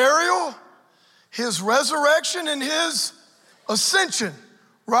burial, his resurrection, and his ascension,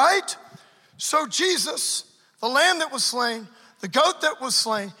 right? So Jesus, the lamb that was slain, the goat that was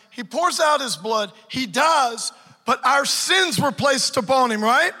slain, he pours out his blood, he dies, but our sins were placed upon him,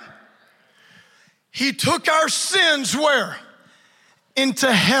 right? He took our sins where?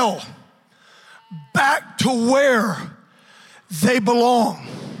 Into hell. back to where they belong.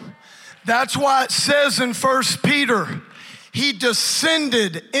 That's why it says in 1 Peter, he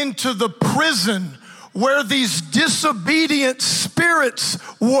descended into the prison where these disobedient spirits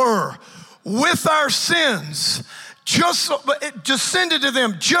were with our sins. It descended to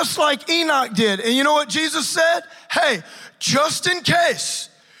them just like Enoch did. And you know what Jesus said? Hey, just in case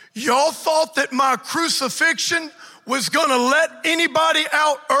y'all thought that my crucifixion was gonna let anybody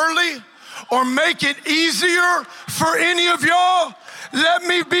out early or make it easier for any of y'all, let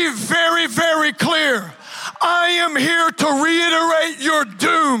me be very, very clear. I am here to reiterate your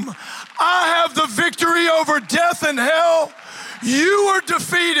doom. I have the victory over death and hell. You are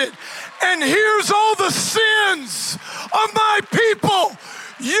defeated. And here's all the sins of my people.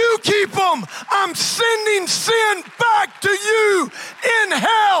 You keep them. I'm sending sin back to you in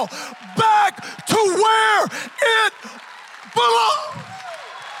hell, back to where it belongs.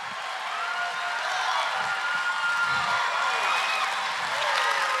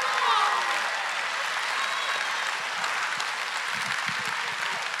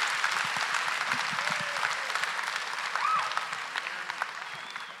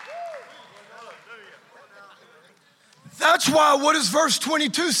 That's why, what does verse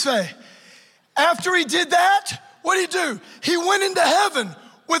 22 say? After he did that, what did he do? He went into heaven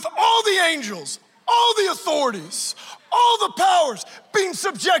with all the angels, all the authorities, all the powers being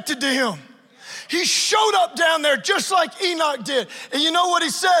subjected to him. He showed up down there just like Enoch did. And you know what he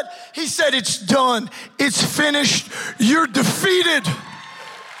said? He said, it's done. It's finished. You're defeated.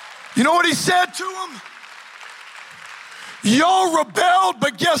 You know what he said to him? Y'all rebelled,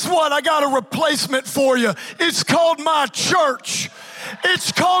 but guess what? I got a replacement for you. It's called my church.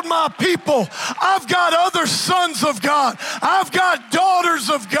 It's called my people. I've got other sons of God. I've got daughters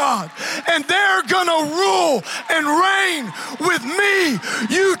of God. And they're gonna rule and reign with me.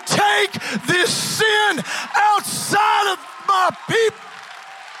 You take this sin outside of my people.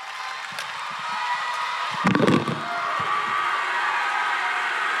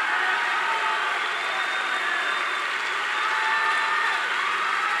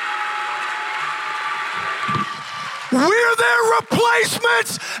 We're their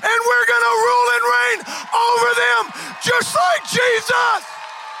replacements, and we're gonna rule and reign over them just like Jesus.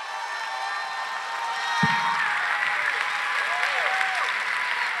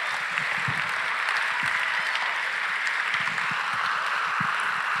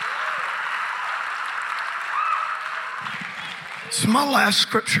 This is my last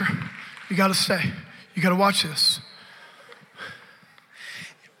scripture. You gotta stay. You gotta watch this.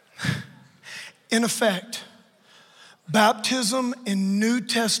 In effect, baptism in New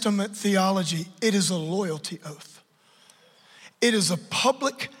Testament theology, it is a loyalty oath. It is a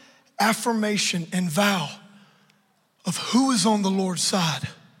public affirmation and vow of who is on the Lord's side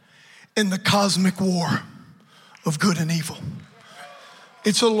in the cosmic war of good and evil.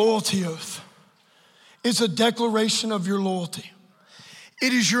 It's a loyalty oath. It's a declaration of your loyalty.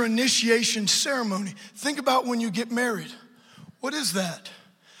 It is your initiation ceremony. Think about when you get married. What is that?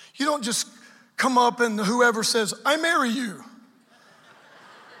 You don't just come up and whoever says, I marry you.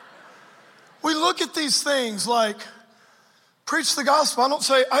 We look at these things like, preach the gospel. I don't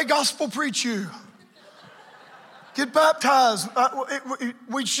say, I gospel preach you. Get baptized.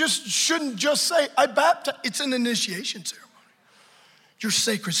 We just shouldn't just say, I baptize. It's an initiation ceremony. Your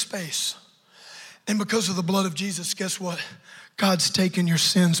sacred space. And because of the blood of Jesus, guess what? God's taken your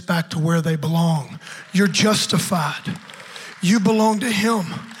sins back to where they belong. You're justified. You belong to him.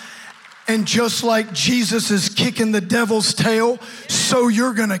 And just like Jesus is kicking the devil's tail, so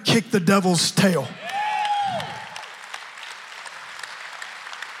you're gonna kick the devil's tail.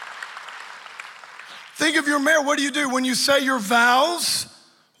 Think of your marriage. What do you do when you say your vows?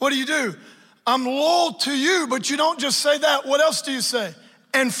 What do? I'm loyal to you, but you don't just say that. What else do you say?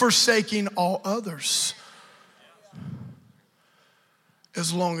 And forsaking all others.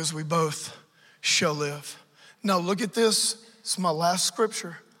 As long as we both shall live. Now look at this. It's my last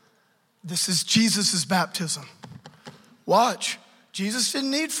scripture. This is Jesus' baptism. Watch. Jesus didn't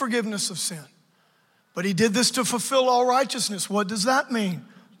need forgiveness of sin, but he did this to fulfill all righteousness. What does that mean?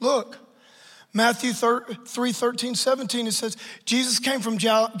 Look, Matthew 3:13, 17, it says, Jesus came from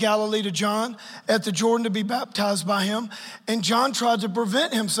Galilee to John at the Jordan to be baptized by him. And John tried to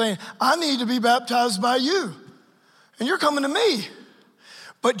prevent him, saying, I need to be baptized by you, and you're coming to me.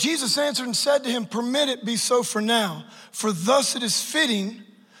 But Jesus answered and said to him, permit it be so for now, for thus it is fitting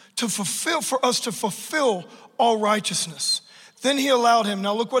for us to fulfill all righteousness. Then he allowed him.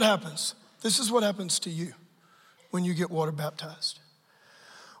 Now look what happens. This is what happens to you when you get water baptized.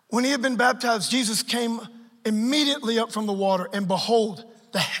 When he had been baptized, Jesus came immediately up from the water, and behold,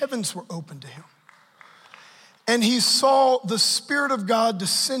 the heavens were opened to him. And he saw the Spirit of God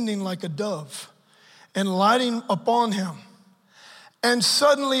descending like a dove and lighting upon him. And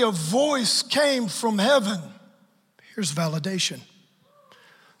suddenly a voice came from heaven. Here's validation.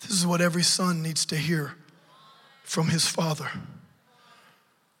 This is what every son needs to hear from his father.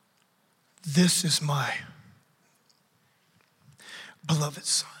 This is my beloved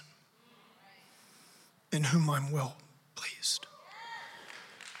Son, in whom I'm well pleased.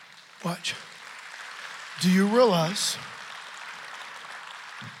 Watch. Do you realize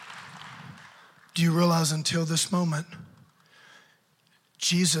until this moment,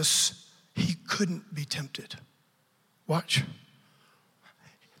 Jesus, he couldn't be tempted. Watch.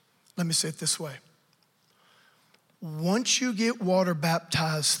 Let me say it this way. Once you get water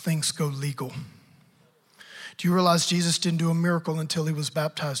baptized, things go legal. Do you realize Jesus didn't do a miracle until he was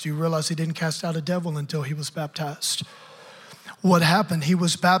baptized? Do you realize he didn't cast out a devil until he was baptized? What happened? He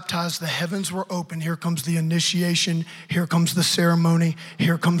was baptized, the heavens were open. Here comes the initiation. Here comes the ceremony.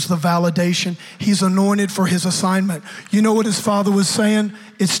 Here comes the validation. He's anointed for his assignment. You know what his father was saying?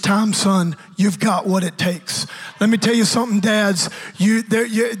 It's time, son. You've got what it takes. Let me tell you something, dads.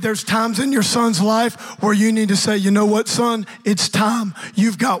 There's times in your son's life where you need to say, you know what, son? It's time.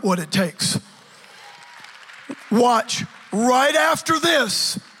 You've got what it takes. Watch. Right after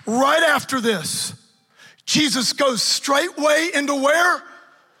this, Jesus goes straightway into where?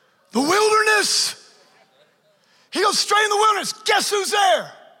 The wilderness. He goes straight in the wilderness. Guess who's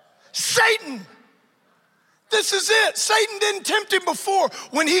there? Satan. This is it. Satan didn't tempt him before.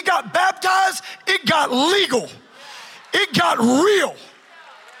 When he got baptized, it got legal. It got real.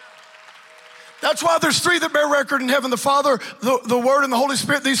 That's why there's three that bear record in heaven, the Father, the Word, and the Holy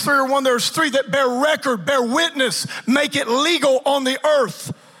Spirit. These three are one. There's three that bear record, bear witness, make it legal on the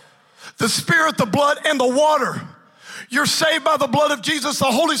earth. The Spirit, the blood, and the water. You're saved by the blood of Jesus. The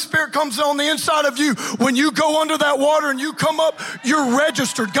Holy Spirit comes on the inside of you. When you go under that water and you come up, you're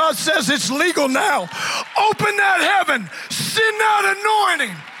registered. God says it's legal now. Open that heaven. Send that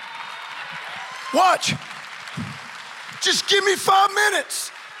anointing. Watch. Just give me 5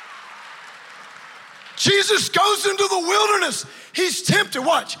 minutes. Jesus goes into the wilderness. He's tempted.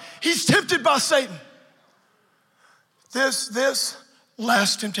 Watch. He's tempted by Satan. This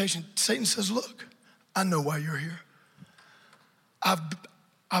last temptation. Satan says, look, I know why you're here.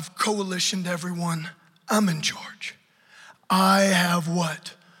 I've coalitioned everyone. I'm in charge. I have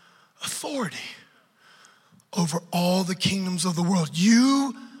what? Authority over all the kingdoms of the world.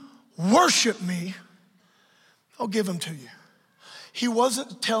 You worship me, I'll give them to you. He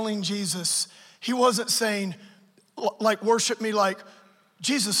wasn't telling Jesus, he wasn't saying, like, worship me, like,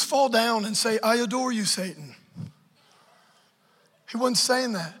 Jesus, fall down and say, I adore you, Satan. He wasn't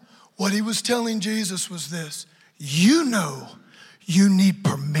saying that. What he was telling Jesus was this: you know you need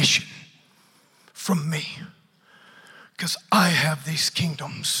permission from me because I have these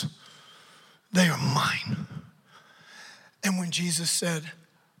kingdoms. They are mine. And when Jesus said,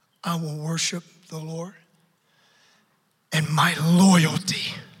 I will worship the Lord and my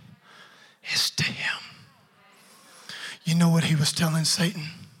loyalty is to him. You know what he was telling Satan?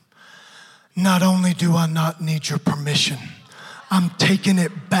 Not only do I not need your permission, I'm taking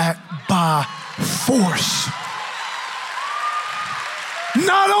it back by force.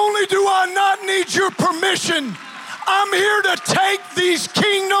 Not only do I not need your permission, I'm here to take these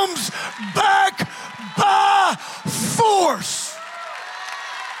kingdoms back by force.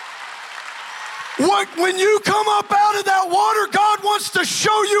 When you come up out of that water, God wants to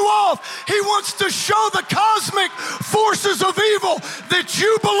show you off. He wants to show the cosmic forces of evil that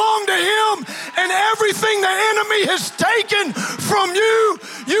you belong to him, and everything the enemy has taken from you,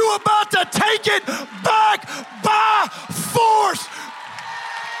 you about to take it back by force.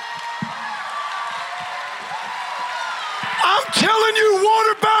 I'm telling you,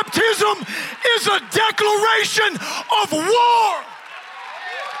 water baptism is a declaration of war.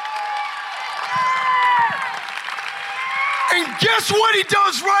 And guess what he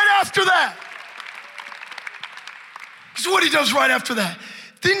does right after that? Guess what he does right after that?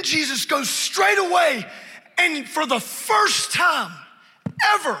 Then Jesus goes straight away, and for the first time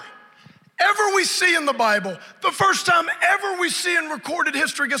ever we see in the Bible, the first time ever we see in recorded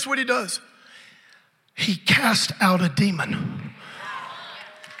history, guess what he does? He cast out a demon.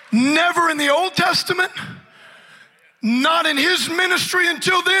 Never in the Old Testament, not in his ministry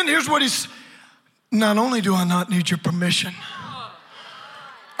until then. Here's what he's, not only do I not need your permission,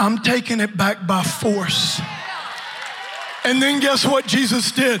 I'm taking it back by force. And then guess what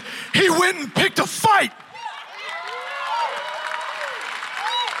Jesus did? He went and picked a fight.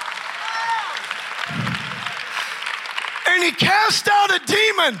 And he cast out a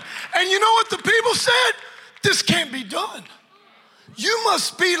demon. And you know what the people said? This can't be done. You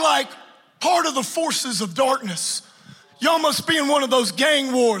must be like part of the forces of darkness. Y'all must be in one of those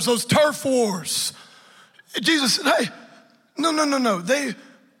gang wars, those turf wars. Jesus said, hey, no.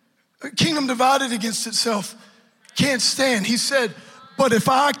 Kingdom divided against itself can't stand. He said, but if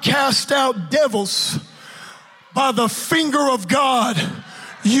I cast out devils by the finger of God,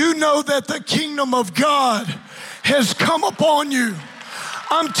 you know that the kingdom of God has come upon you.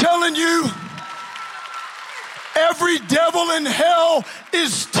 I'm telling you, every devil in hell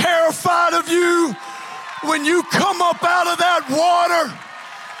is terrified of you. When you come up out of that water,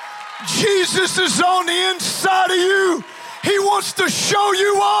 Jesus is on the inside of you. He wants to show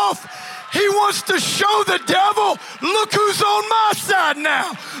you off. He wants to show the devil, look who's on my side now.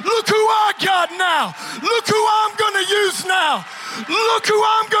 Look who I got now. Look who I'm going to use now. Look who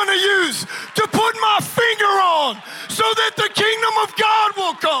I'm going to use to put my finger on so that the kingdom of God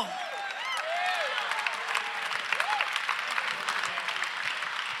will come.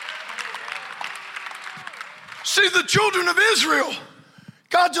 See, the children of Israel,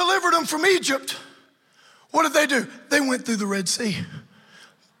 God delivered them from Egypt. What did they do? They went through the Red Sea.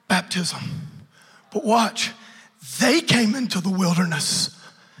 Baptism. But watch, they came into the wilderness,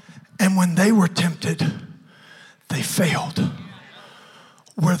 and when they were tempted, they failed.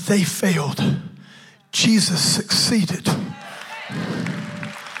 Where they failed, Jesus succeeded.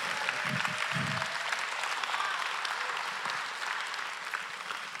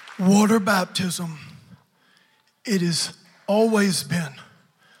 Water baptism, it has always been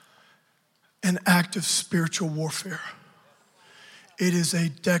an act of spiritual warfare. It is a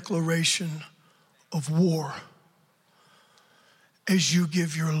declaration of war as you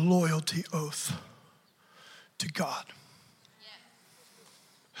give your loyalty oath to God.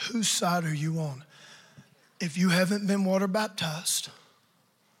 Whose side are you on? If you haven't been water baptized,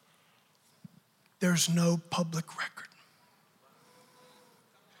 there's no public record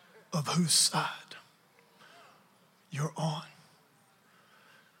of whose side you're on.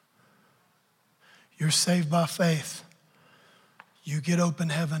 You're saved by faith. You get open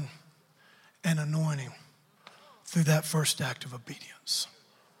heaven and anointing through that first act of obedience.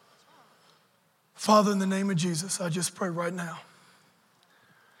 Father, in the name of Jesus, I just pray right now.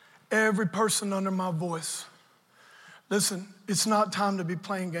 Every person under my voice, listen, it's not time to be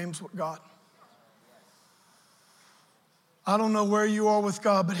playing games with God. I don't know where you are with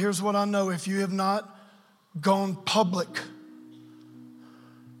God, but here's what I know. If you have not gone public,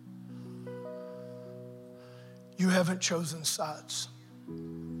 you haven't chosen sides.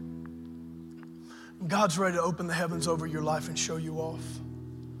 God's ready to open the heavens over your life and show you off.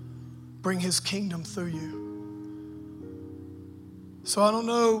 Bring his kingdom through you. So I don't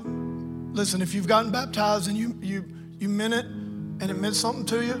know, listen, if you've gotten baptized and you meant it and it meant something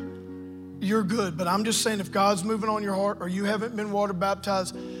to you, you're good. But I'm just saying, if God's moving on your heart or you haven't been water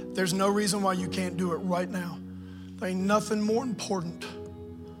baptized, there's no reason why you can't do it right now. There ain't nothing more important.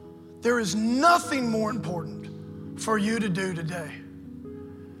 There is nothing more important for you to do today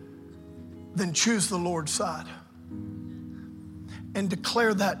than choose the Lord's side and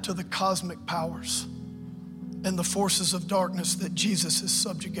declare that to the cosmic powers and the forces of darkness that Jesus is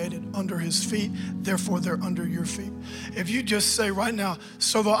subjugated under his feet, therefore they're under your feet. If you just say right now,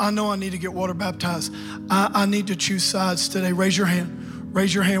 Stovall, I know I need to get water baptized. I need to choose sides today. Raise your hand.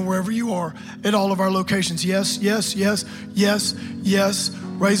 Raise your hand wherever you are at all of our locations. Yes, yes, yes, yes, yes.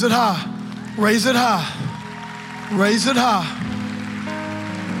 Raise it high. Raise it high. Raise it high.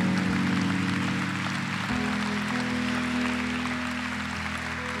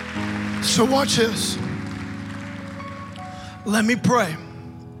 So watch this. Let me pray.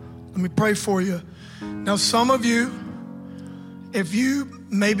 Let me pray for you. Now, some of you,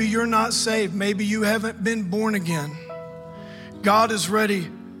 maybe you're not saved, maybe you haven't been born again, God is ready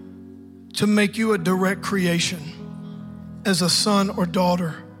to make you a direct creation as a son or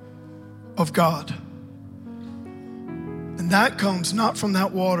daughter of God. And that comes not from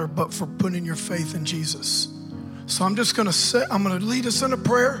that water, but for putting your faith in Jesus. So I'm going to lead us in a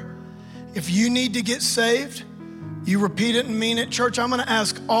prayer. If you need to get saved, you repeat it and mean it. Church, I'm going to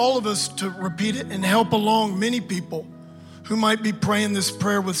ask all of us to repeat it and help along many people who might be praying this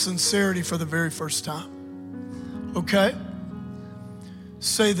prayer with sincerity for the very first time. Okay?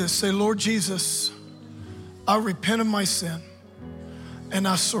 Say this. Say, Lord Jesus, I repent of my sin and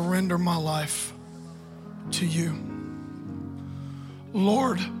I surrender my life to you.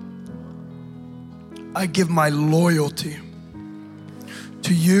 Lord, I give my loyalty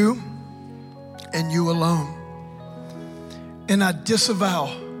to you and you alone. And I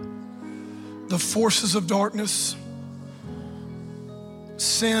disavow the forces of darkness,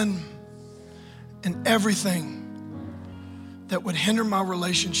 sin, and everything that would hinder my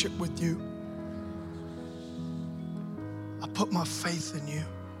relationship with you. I put my faith in you.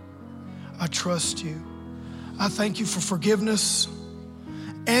 I trust you. I thank you for forgiveness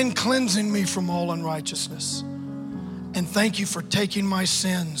and cleansing me from all unrighteousness. And thank you for taking my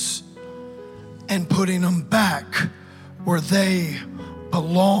sins and putting them back where they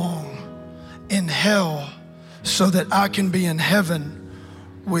belong, in hell, so that I can be in heaven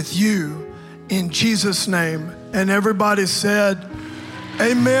with you in Jesus' name. And everybody said,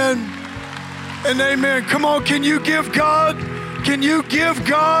 amen and amen. Come on, can you give God? Can you give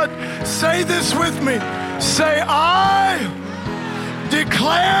God? Say this with me. Say, I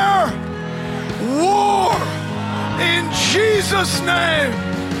declare war in Jesus' name.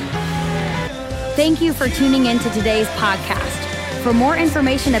 Thank you for tuning in to today's podcast. For more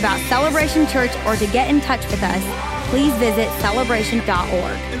information about Celebration Church or to get in touch with us, please visit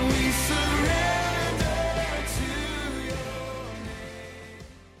celebration.org.